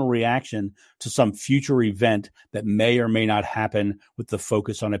emotional reaction to some future event that may or may not happen with the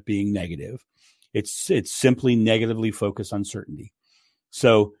focus on it being negative. It's simply negatively focused uncertainty.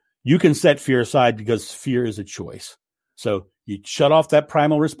 So you can set fear aside, because fear is a choice. So you shut off that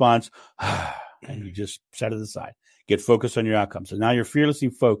primal response and you just set it aside. Get focused on your outcome. So now you're fearlessly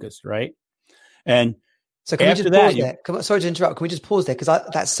focused, right? And so can we just pause there? Sorry to interrupt. Can we just pause there? Because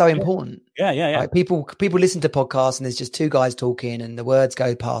that's so important. Yeah. Right? People listen to podcasts and there's just two guys talking and the words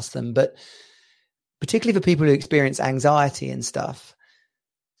go past them. But particularly for people who experience anxiety and stuff,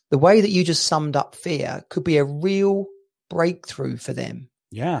 the way that you just summed up fear could be a real breakthrough for them.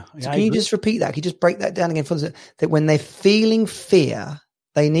 Yeah. So can you just repeat that? Can you just break that down again for them? That when they're feeling fear,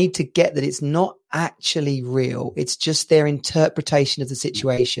 they need to get that it's not actually real. It's just their interpretation of the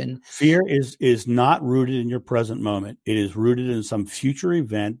situation. Fear is not rooted in your present moment. It is rooted in some future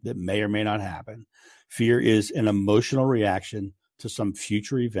event that may or may not happen. Fear is an emotional reaction to some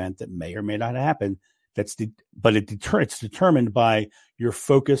future event that may or may not happen. It's determined by you're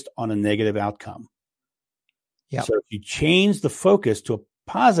focused on a negative outcome. Yeah. So if you change the focus to a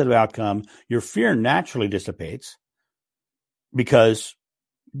positive outcome, your fear naturally dissipates, because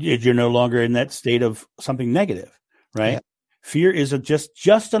you're no longer in that state of something negative, right? Yeah. Fear is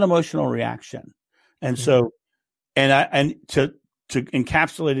just an emotional reaction. And so, and to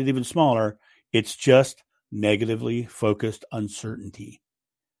encapsulate it even smaller, it's just negatively focused uncertainty.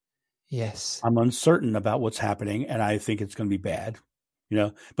 Yes. I'm uncertain about what's happening and I think it's going to be bad,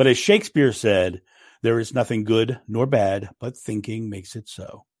 but as Shakespeare said, there is nothing good nor bad, but thinking makes it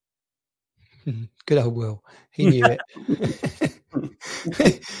so. Good old Will. He knew it.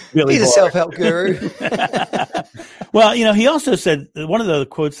 Really He's a self-help guru. Well, he also said, one of the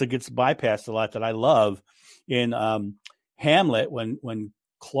quotes that gets bypassed a lot that I love in Hamlet, when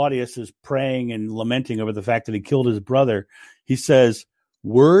Claudius is praying and lamenting over the fact that he killed his brother, he says,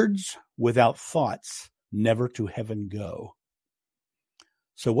 words without thoughts never to heaven go.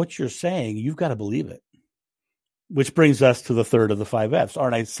 So what you're saying, you've got to believe it. Which brings us to the third of the 5 F's.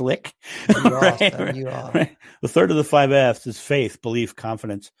 Aren't I slick? You are, right? You are. Right? The third of the 5 F's is faith, belief,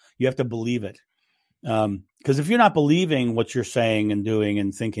 confidence. You have to believe it. Because if you're not believing what you're saying and doing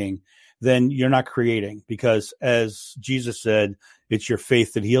and thinking, then you're not creating. Because as Jesus said, it's your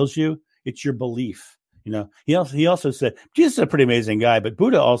faith that heals you. It's your belief. He also said, Jesus is a pretty amazing guy, but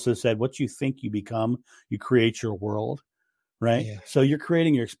Buddha also said, what you think you become, you create your world. Right. Yeah. So you're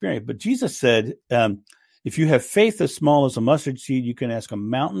creating your experience. But Jesus said, if you have faith as small as a mustard seed, you can ask a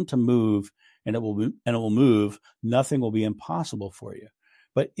mountain to move and it will move. Nothing will be impossible for you.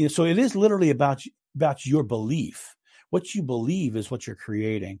 But so it is literally about your belief. What you believe is what you're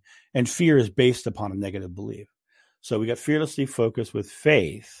creating. And fear is based upon a negative belief. So we got fearlessly focused with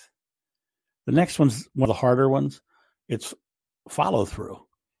faith. The next one's one of the harder ones. It's follow through.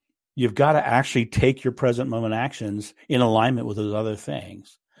 You've got to actually take your present moment actions in alignment with those other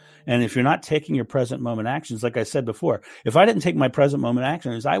things. And if you're not taking your present moment actions, like I said before, if I didn't take my present moment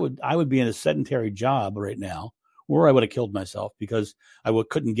actions, I would be in a sedentary job right now, or I would have killed myself because I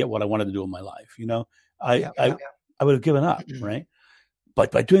couldn't get what I wanted to do in my life. I would have given up, right?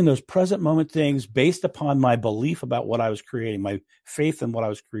 But by doing those present moment things based upon my belief about what I was creating, my faith in what I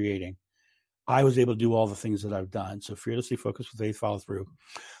was creating, I was able to do all the things that I've done. So fearlessly focus with faith, follow through.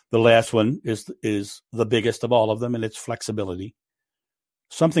 The last one is the biggest of all of them, and it's flexibility.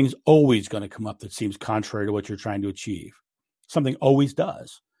 Something's always going to come up that seems contrary to what you're trying to achieve. Something always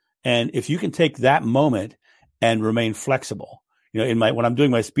does. And if you can take that moment and remain flexible, when I'm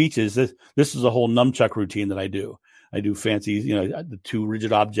doing my speeches, this is a whole nunchuck routine that I do. I do fancy, the two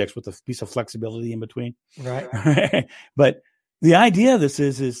rigid objects with a piece of flexibility in between. Right. But the idea of this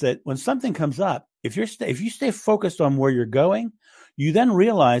is that when something comes up, if you stay focused on where you're going, you then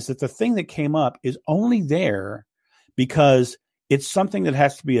realize that the thing that came up is only there because it's something that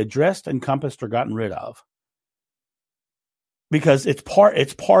has to be addressed, encompassed, or gotten rid of. Because it's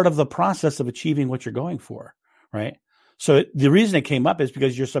part of the process of achieving what you're going for, right? So the reason it came up is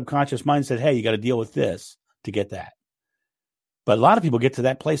because your subconscious mind said, hey, you got to deal with this to get that. But a lot of people get to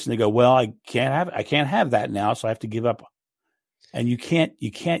that place and they go, well, I can't have that now, so I have to give up. And you can't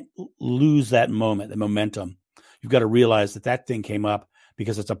lose that moment, the momentum. You've got to realize that thing came up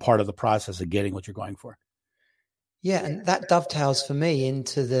because it's a part of the process of getting what you're going for. Yeah, and that dovetails for me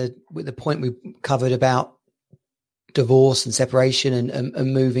into the point we covered about divorce and separation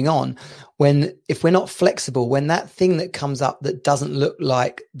and moving on, if we're not flexible, when that thing that comes up that doesn't look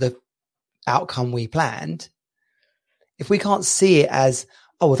like the outcome we planned, if we can't see it as,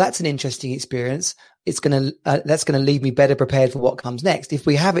 oh, well, that's an interesting experience, that's going to leave me better prepared for what comes next. If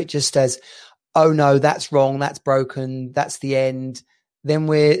we have it just as, oh no, that's wrong, that's broken, that's the end, then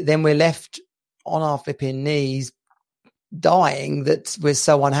we're left on our flipping knees dying that we're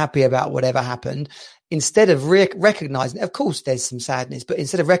so unhappy about whatever happened, instead of recognizing, of course there's some sadness, but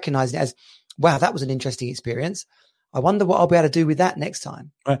instead of recognizing it as, wow, that was an interesting experience, I wonder what I'll be able to do with that next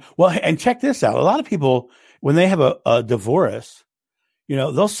time. Right. Well, and check this out. A lot of people, when they have a divorce,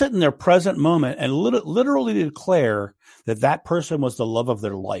 they'll sit in their present moment and literally declare that person was the love of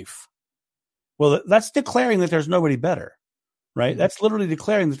their life. Well, that's declaring that there's nobody better, right? Mm-hmm. That's literally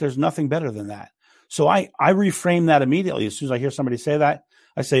declaring that there's nothing better than that. So I reframe that immediately. As soon as I hear somebody say that,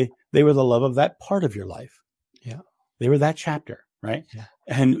 I say, they were the love of that part of your life. Yeah. They were that chapter, right? Yeah.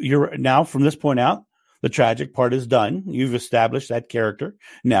 And you're now, from this point out, the tragic part is done. You've established that character.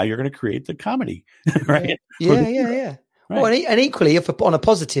 Now you're going to create the comedy, right? Yeah. Right. Well, and equally, if on a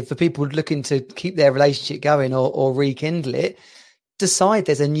positive, for people looking to keep their relationship going or rekindle it, decide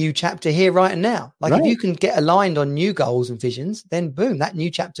there's a new chapter here right and now. Like if you can get aligned on new goals and visions, then boom, that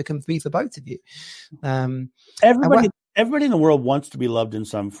new chapter can be for both of you. Everybody in the world wants to be loved in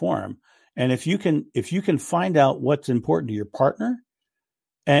some form. And if you can find out what's important to your partner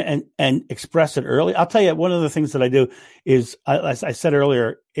and express it early, I'll tell you, one of the things that I do is, as I said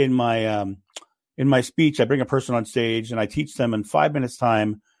earlier in my speech, I bring a person on stage and I teach them in 5 minutes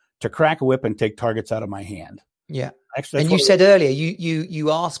time to crack a whip and take targets out of my hand. Yeah. Actually, and you said earlier, you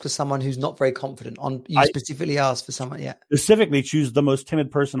ask for someone who's not very confident. Specifically ask for someone, specifically choose the most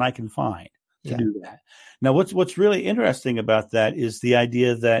timid person I can find to do that. Now, what's really interesting about that is the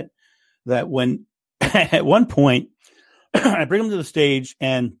idea that when at one point I bring them to the stage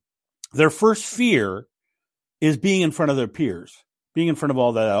and their first fear is being in front of their peers, being in front of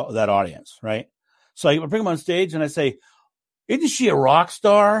all that audience, right? So I bring them on stage and I say, "Isn't she a rock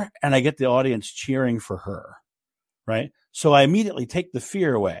star?" And I get the audience cheering for her. Right. So I immediately take the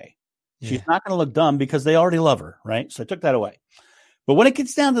fear away. Yeah. She's not going to look dumb because they already love her. Right. So I took that away. But when it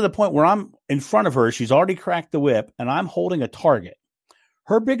gets down to the point where I'm in front of her, she's already cracked the whip and I'm holding a target.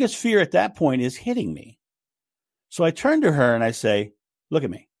 Her biggest fear at that point is hitting me. So I turn to her and I say, "Look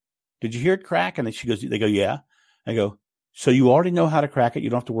at me. Did you hear it crack?" And they go, "Yeah." I go, "So you already know how to crack it.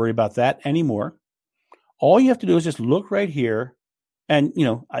 You don't have to worry about that anymore. All you have to do is just look right here." And,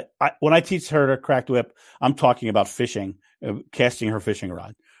 I when I teach her to crack the whip, I'm talking about fishing, casting her fishing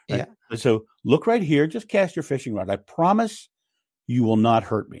rod. Right? Yeah. So look right here, just cast your fishing rod. I promise you will not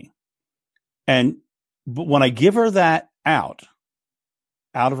hurt me. But when I give her that out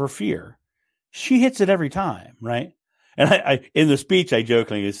of her fear, she hits it every time, right? And I in the speech, I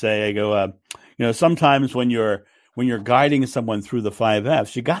jokingly say, I go, sometimes when you're guiding someone through the 5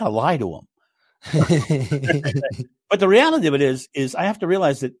 F's, you got to lie to them. But the reality of it is I have to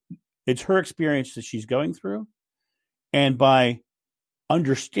realize that it's her experience that she's going through. And by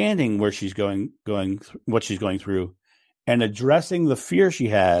understanding where she's going, what she's going through and addressing the fear she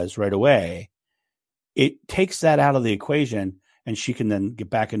has right away, it takes that out of the equation and she can then get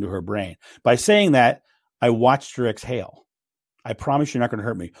back into her brain. By saying that, I watched her exhale. I promise you're not going to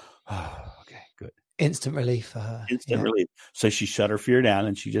hurt me. Oh, okay, good. Instant relief for her. Instant relief. So she shut her fear down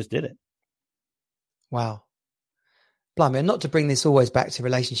and she just did it. Wow. Blimey, and not to bring this always back to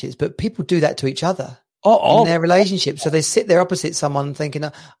relationships, but people do that to each other in their relationships. So they sit there opposite someone thinking,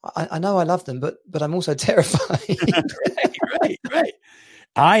 I know I love them, but I'm also terrified. Right.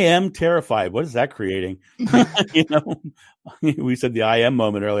 I am terrified. What is that creating? We said the I am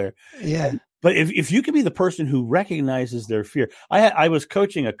moment earlier. Yeah. But if you can be the person who recognizes their fear, I was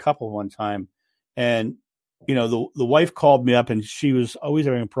coaching a couple one time and the wife called me up and she was always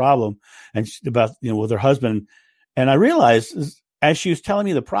having a problem about with her husband. And I realized as she was telling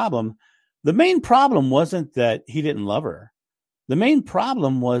me the problem, the main problem wasn't that he didn't love her. The main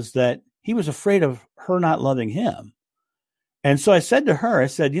problem was that he was afraid of her not loving him. And so I said to her, I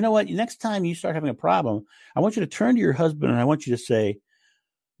said, "You know what? Next time you start having a problem, I want you to turn to your husband and I want you to say,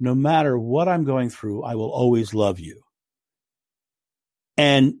 'No matter what I'm going through, I will always love you.'"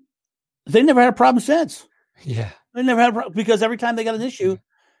 And they never had a problem since. Yeah. They never had a problem because every time they got an issue,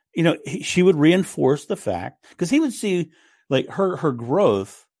 she would reinforce the fact because he would see like her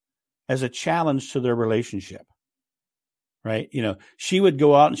growth as a challenge to their relationship. Right. She would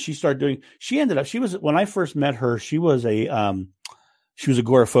go out and when I first met her, she was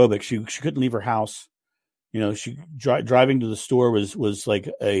agoraphobic. She couldn't leave her house. Driving to the store was like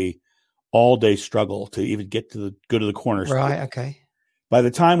all-day struggle to even go to the corner store. Right. Okay. By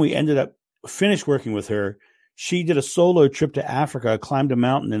the time we ended up finished working with her, she did a solo trip to Africa, climbed a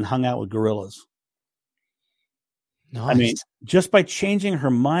mountain, and hung out with gorillas. Nice. I mean, just by changing her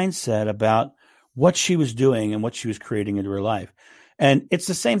mindset about what she was doing and what she was creating into her life. And it's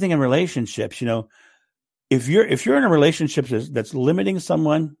the same thing in relationships. If you're in a relationship that's limiting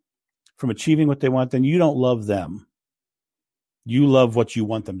someone from achieving what they want, then you don't love them. You love what you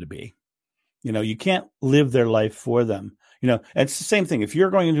want them to be. You can't live their life for them. It's the same thing. If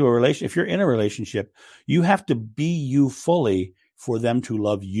you're going into a relationship, if you're in a relationship, you have to be you fully for them to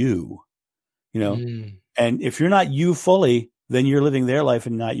love you. And if you're not you fully, then you're living their life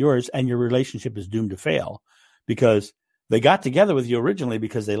and not yours, and your relationship is doomed to fail because they got together with you originally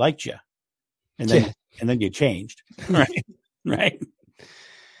because they liked you, and then you changed, right? Right.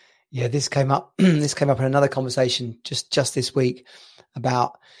 Yeah, this came up. This came up in another conversation just this week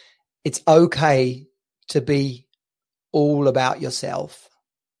about it's okay to be all about yourself,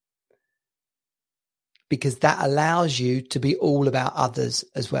 because that allows you to be all about others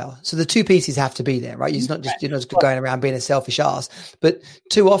as well. So the two pieces have to be there, right? You're not just going around being a selfish ass. But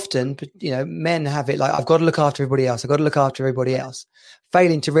too often, men have it like, I've got to look after everybody else. I've got to look after everybody else,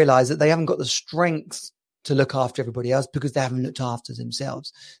 failing to realize that they haven't got the strength to look after everybody else because they haven't looked after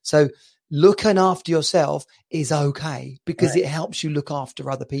themselves. So looking after yourself is okay because it helps you look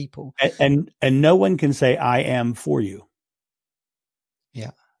after other people. And no one can say I am for you.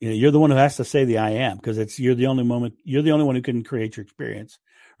 Yeah. You're the one who has to say the I am, because you're the only one who can create your experience.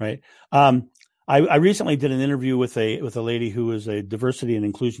 Right. I recently did an interview with a lady who was a diversity and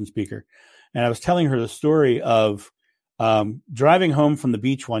inclusion speaker. And I was telling her the story of driving home from the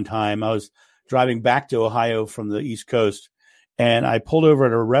beach one time. I was driving back to Ohio from the East Coast, and I pulled over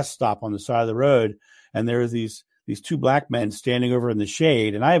at a rest stop on the side of the road, and there were these two black men standing over in the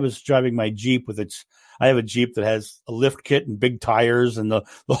shade. And I was driving my Jeep I have a Jeep that has a lift kit and big tires and the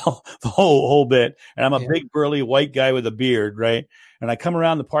whole bit. And I'm a big burly white guy with a beard, right? And I come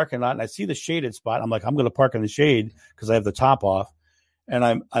around the parking lot and I see the shaded spot. I'm like, I'm going to park in the shade because I have the top off. And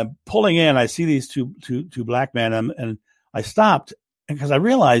I'm pulling in. I see these two black men, and I stopped because I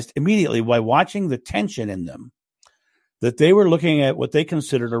realized immediately by watching the tension in them that they were looking at what they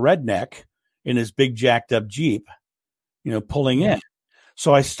considered a redneck in his big jacked up Jeep, pulling in.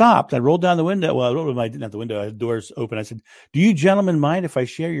 So I stopped. I rolled down the window. Well, I didn't have the window. I had the doors open. I said, "Do you gentlemen mind if I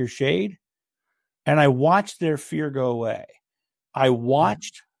share your shade?" And I watched their fear go away. I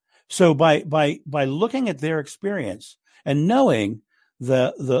watched. So by looking at their experience and knowing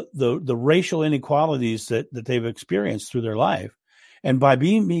the racial inequalities that they've experienced through their life, and by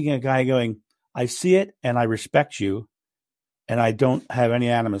being a guy going, I see it and I respect you, and I don't have any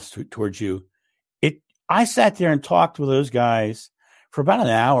animus towards you. I sat there and talked with those guys for about an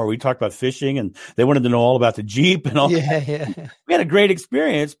hour. We talked about fishing, and they wanted to know all about the Jeep and all that. Yeah. We had a great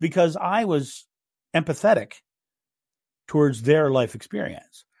experience because I was empathetic towards their life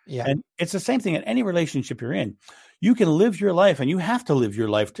experience. Yeah. And it's the same thing in any relationship you're in. You can live your life, and you have to live your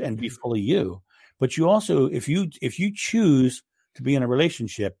life and be fully you. But you also, if you choose to be in a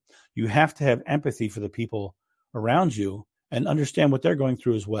relationship, you have to have empathy for the people around you and understand what they're going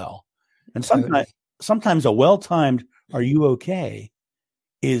through as well. And sometimes a well-timed "Are you okay?"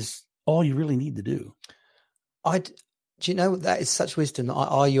 is all you really need to do. Do you know, that is such wisdom.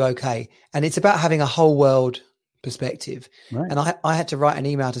 Are you okay? And it's about having a whole world perspective. Right. And I had to write an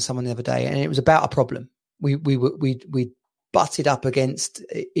email to someone the other day, and it was about a problem. We butted up against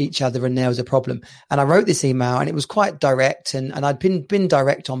each other, and there was a problem. And I wrote this email, and it was quite direct, and I'd been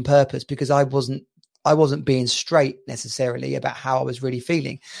direct on purpose because I wasn't being straight necessarily about how I was really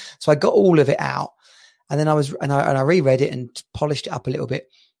feeling. So I got all of it out. And then I reread it and polished it up a little bit.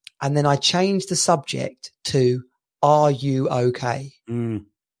 And then I changed the subject to, "Are you okay?"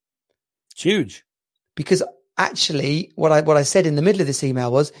 It's huge. Because actually what I said in the middle of this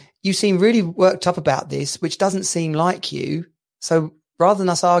email was, you seem really worked up about this, which doesn't seem like you. So rather than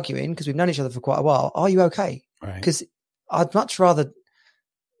us arguing, because we've known each other for quite a while, are you okay? Right. Because I'd much rather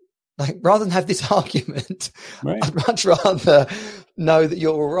than have this argument, right, I'd much rather know that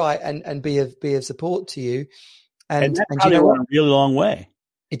you're all right and be of support to you. And you know what? A really long way.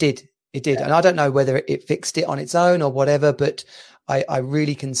 It did. Yeah. And I don't know whether it fixed it on its own or whatever, but I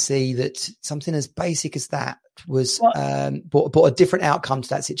really can see that something as basic as that was brought a different outcome to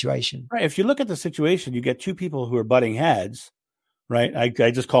that situation. Right. If you look at the situation, you get two people who are butting heads, right?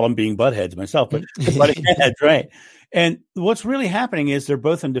 I just call them being butt heads myself, but butting heads, right? And what's really happening is they're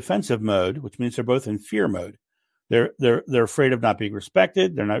both in defensive mode, which means they're both in fear mode. They're afraid of not being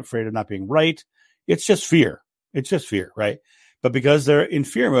respected. They're not afraid of not being right. It's just fear. Right? But because they're in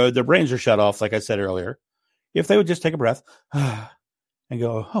fear mode, their brains are shut off, like I said earlier. If they would just take a breath and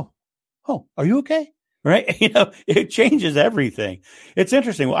go, oh, are you okay? Right? It changes everything. It's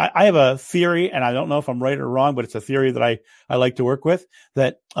interesting. I have a theory, and I don't know if I'm right or wrong, but it's a theory that I like to work with,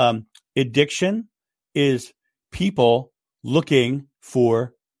 that addiction is people looking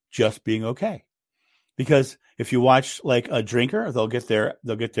for just being okay. Because if you watch like a drinker, they'll get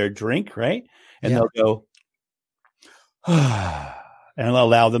their drink, right? And they'll go, and they'll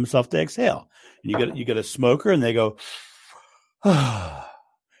allow themselves to exhale. And you get a smoker, and they go, and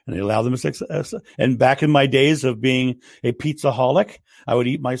they allow themselves to exhale. And back in my days of being a pizzaholic, I would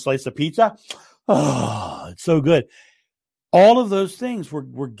eat my slice of pizza. Oh, it's so good. All of those things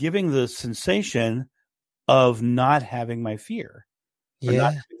were giving the sensation of not having my fear. Or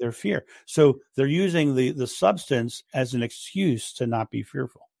not having their fear. So they're using the substance as an excuse to not be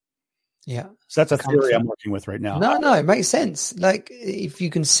fearful. Yeah. So that's a theory I'm working with right now. No, it makes sense. Like if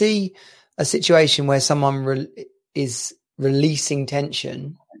you can see a situation where someone is releasing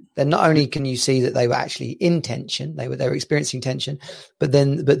tension, then not only can you see that they were actually in tension, they were experiencing tension, but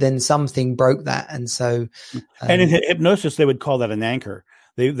then something broke that. And so, and in hypnosis, they would call that an anchor.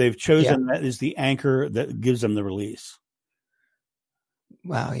 They've chosen that is the anchor that gives them the release.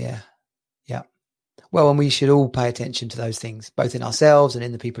 Wow. Yeah. Yeah. Well, and we should all pay attention to those things, both in ourselves and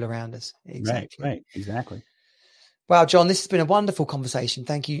in the people around us. Exactly. Right. Exactly. Wow, John, this has been a wonderful conversation.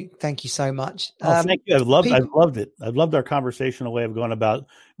 Thank you so much. Thank you. I've loved it. I've loved our conversational way of going about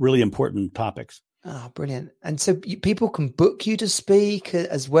really important topics. Oh, brilliant. And so people can book you to speak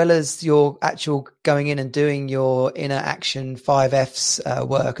as well as your actual going in and doing your inner action 5Fs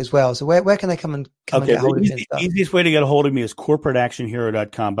work as well. So where can they come and get hold of you? The easiest way to get a hold of me is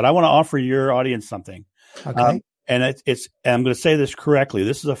corporateactionhero.com. But I want to offer your audience something. Okay. And I'm going to say this correctly.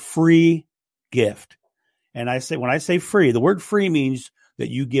 This is a free gift. And when I say free, the word free means that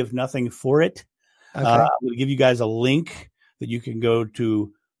you give nothing for it. Okay. I'm going to give you guys a link that you can go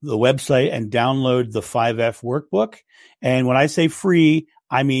to the website and download the 5F workbook. And when I say free,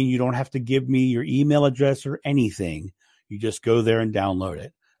 I mean you don't have to give me your email address or anything. You just go there and download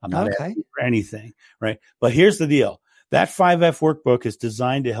it. I'm not asking for anything, right? But here's the deal. That 5F workbook is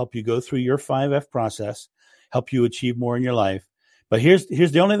designed to help you go through your 5F process, help you achieve more in your life. But here's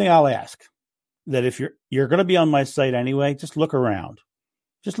the only thing I'll ask, that if you're going to be on my site anyway, just look around.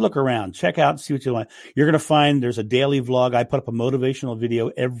 Just look around, check out, see what you want. You're going to find there's a daily vlog. I put up a motivational video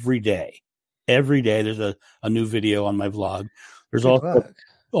every day. Every day there's a new video on my vlog. There's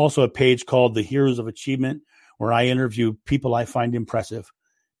also a page called The Heroes of Achievement, where I interview people I find impressive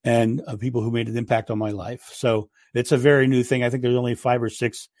and people who made an impact on my life. So it's a very new thing. I think there's only 5 or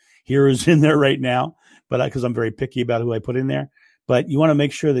 6 heroes in there right now, but because I'm very picky about who I put in there. But you want to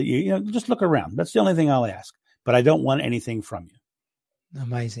make sure that you just look around. That's the only thing I'll ask. But I don't want anything from you.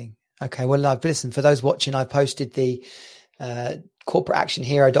 Amazing. Okay. Well, listen, for those watching, I posted the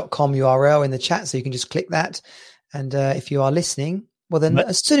corporateactionhero.com URL in the chat, so you can just click that. And if you are listening, well, then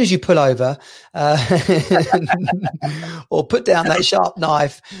as soon as you pull over or put down that sharp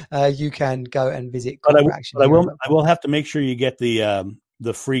knife, you can go and visit Corporate Action Hero. I will have to make sure you get the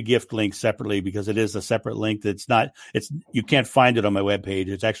free gift link separately, because it is a separate link. You can't find it on my webpage.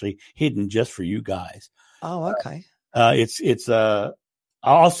 It's actually hidden just for you guys. Oh, okay.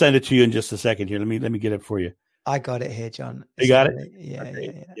 I'll send it to you in just a second here. Let me get it for you. I got it here, John. You got it? Yeah,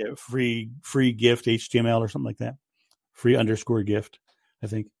 okay. Yeah. Free gift HTML or something like that. Free _gift, I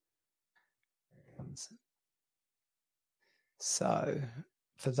think. So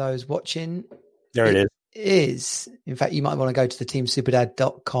for those watching, there it is. In fact, you might want to go to the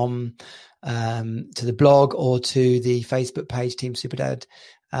teamsuperdad.com, to the blog or to the Facebook page, Team Superdad.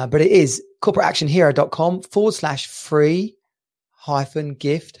 But it is corporateactionhero.com/free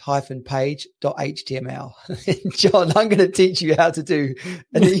 -gift-page.html. John, I'm going to teach you how to do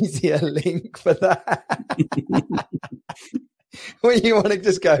an easier link for that. Well, you want to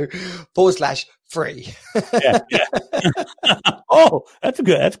just go /free. Yeah. Oh, that's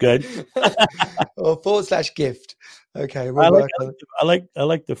good. Or /gift. Okay. I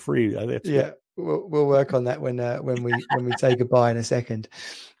like the free. Yeah. We'll work on that when we say goodbye in a second.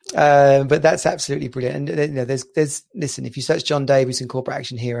 But that's absolutely brilliant. And there's listen, if you search John Davies and Corporate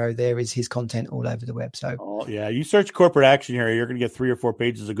Action Hero, there is his content all over the web. So you search Corporate Action Hero, you're going to get 3 or 4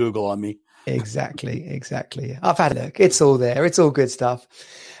 pages of Google on me. Exactly. I've had a look. It's all there. It's all good stuff.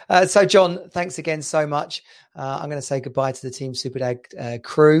 So John, thanks again so much. I'm going to say goodbye to the Team Superdad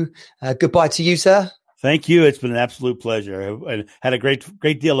crew. Goodbye to you, sir. Thank you. It's been an absolute pleasure. I had a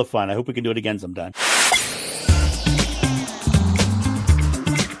great deal of fun. I hope we can do it again sometime.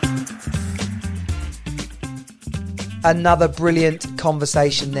 Another brilliant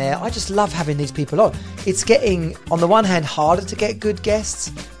conversation there. I just love having these people on. It's getting, on the one hand, harder to get good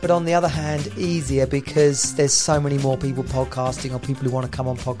guests, but on the other hand, easier because there's so many more people podcasting or people who want to come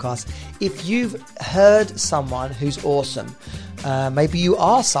on podcasts. If you've heard someone who's awesome, maybe you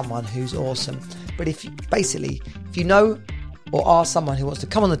are someone who's awesome, but if you know or are someone who wants to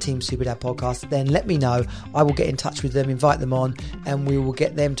come on the Team Superdad podcast, then let me know. I will get in touch with them, invite them on, and we will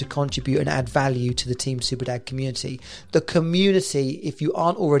get them to contribute and add value to the Team Superdad community. The community, if you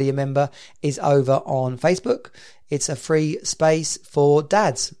aren't already a member, is over on Facebook. It's a free space for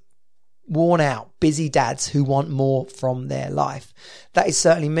dads, worn out, busy dads who want more from their life. That is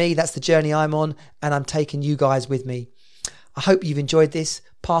certainly me. That's the journey I'm on, and I'm taking you guys with me. I hope you've enjoyed this.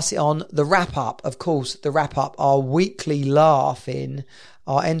 Pass it on. The wrap up, of course, our weekly laugh-in,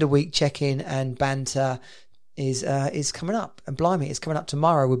 our end of week check-in and banter is coming up. And blimey, it's coming up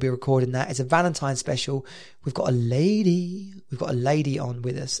tomorrow. We'll be recording that. It's a Valentine's special. We've got a lady on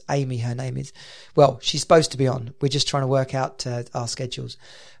with us. Amy, her name is. Well, she's supposed to be on. We're just trying to work out our schedules.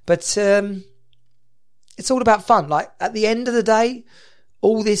 But it's all about fun. Like, at the end of the day,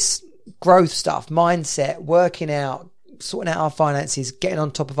 all this growth stuff, mindset, working out, sorting out our finances, getting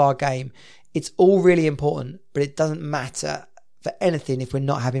on top of our game, it's all really important, but it doesn't matter for anything if we're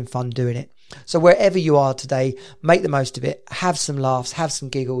not having fun doing it. So wherever you are today, make the most of it, have some laughs, have some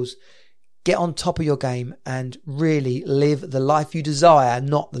giggles, get on top of your game and really live the life you desire,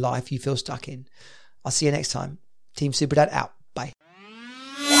 not the life you feel stuck in. I'll see you next time. Team Superdad out. Bye.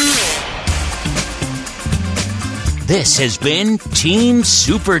 This has been Team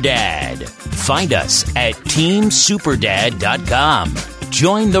Superdad. Find us at teamsuperdad.com.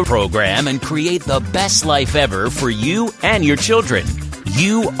 Join the program and create the best life ever for you and your children.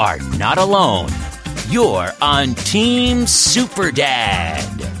 You are not alone. You're on Team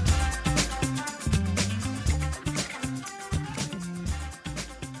Superdad.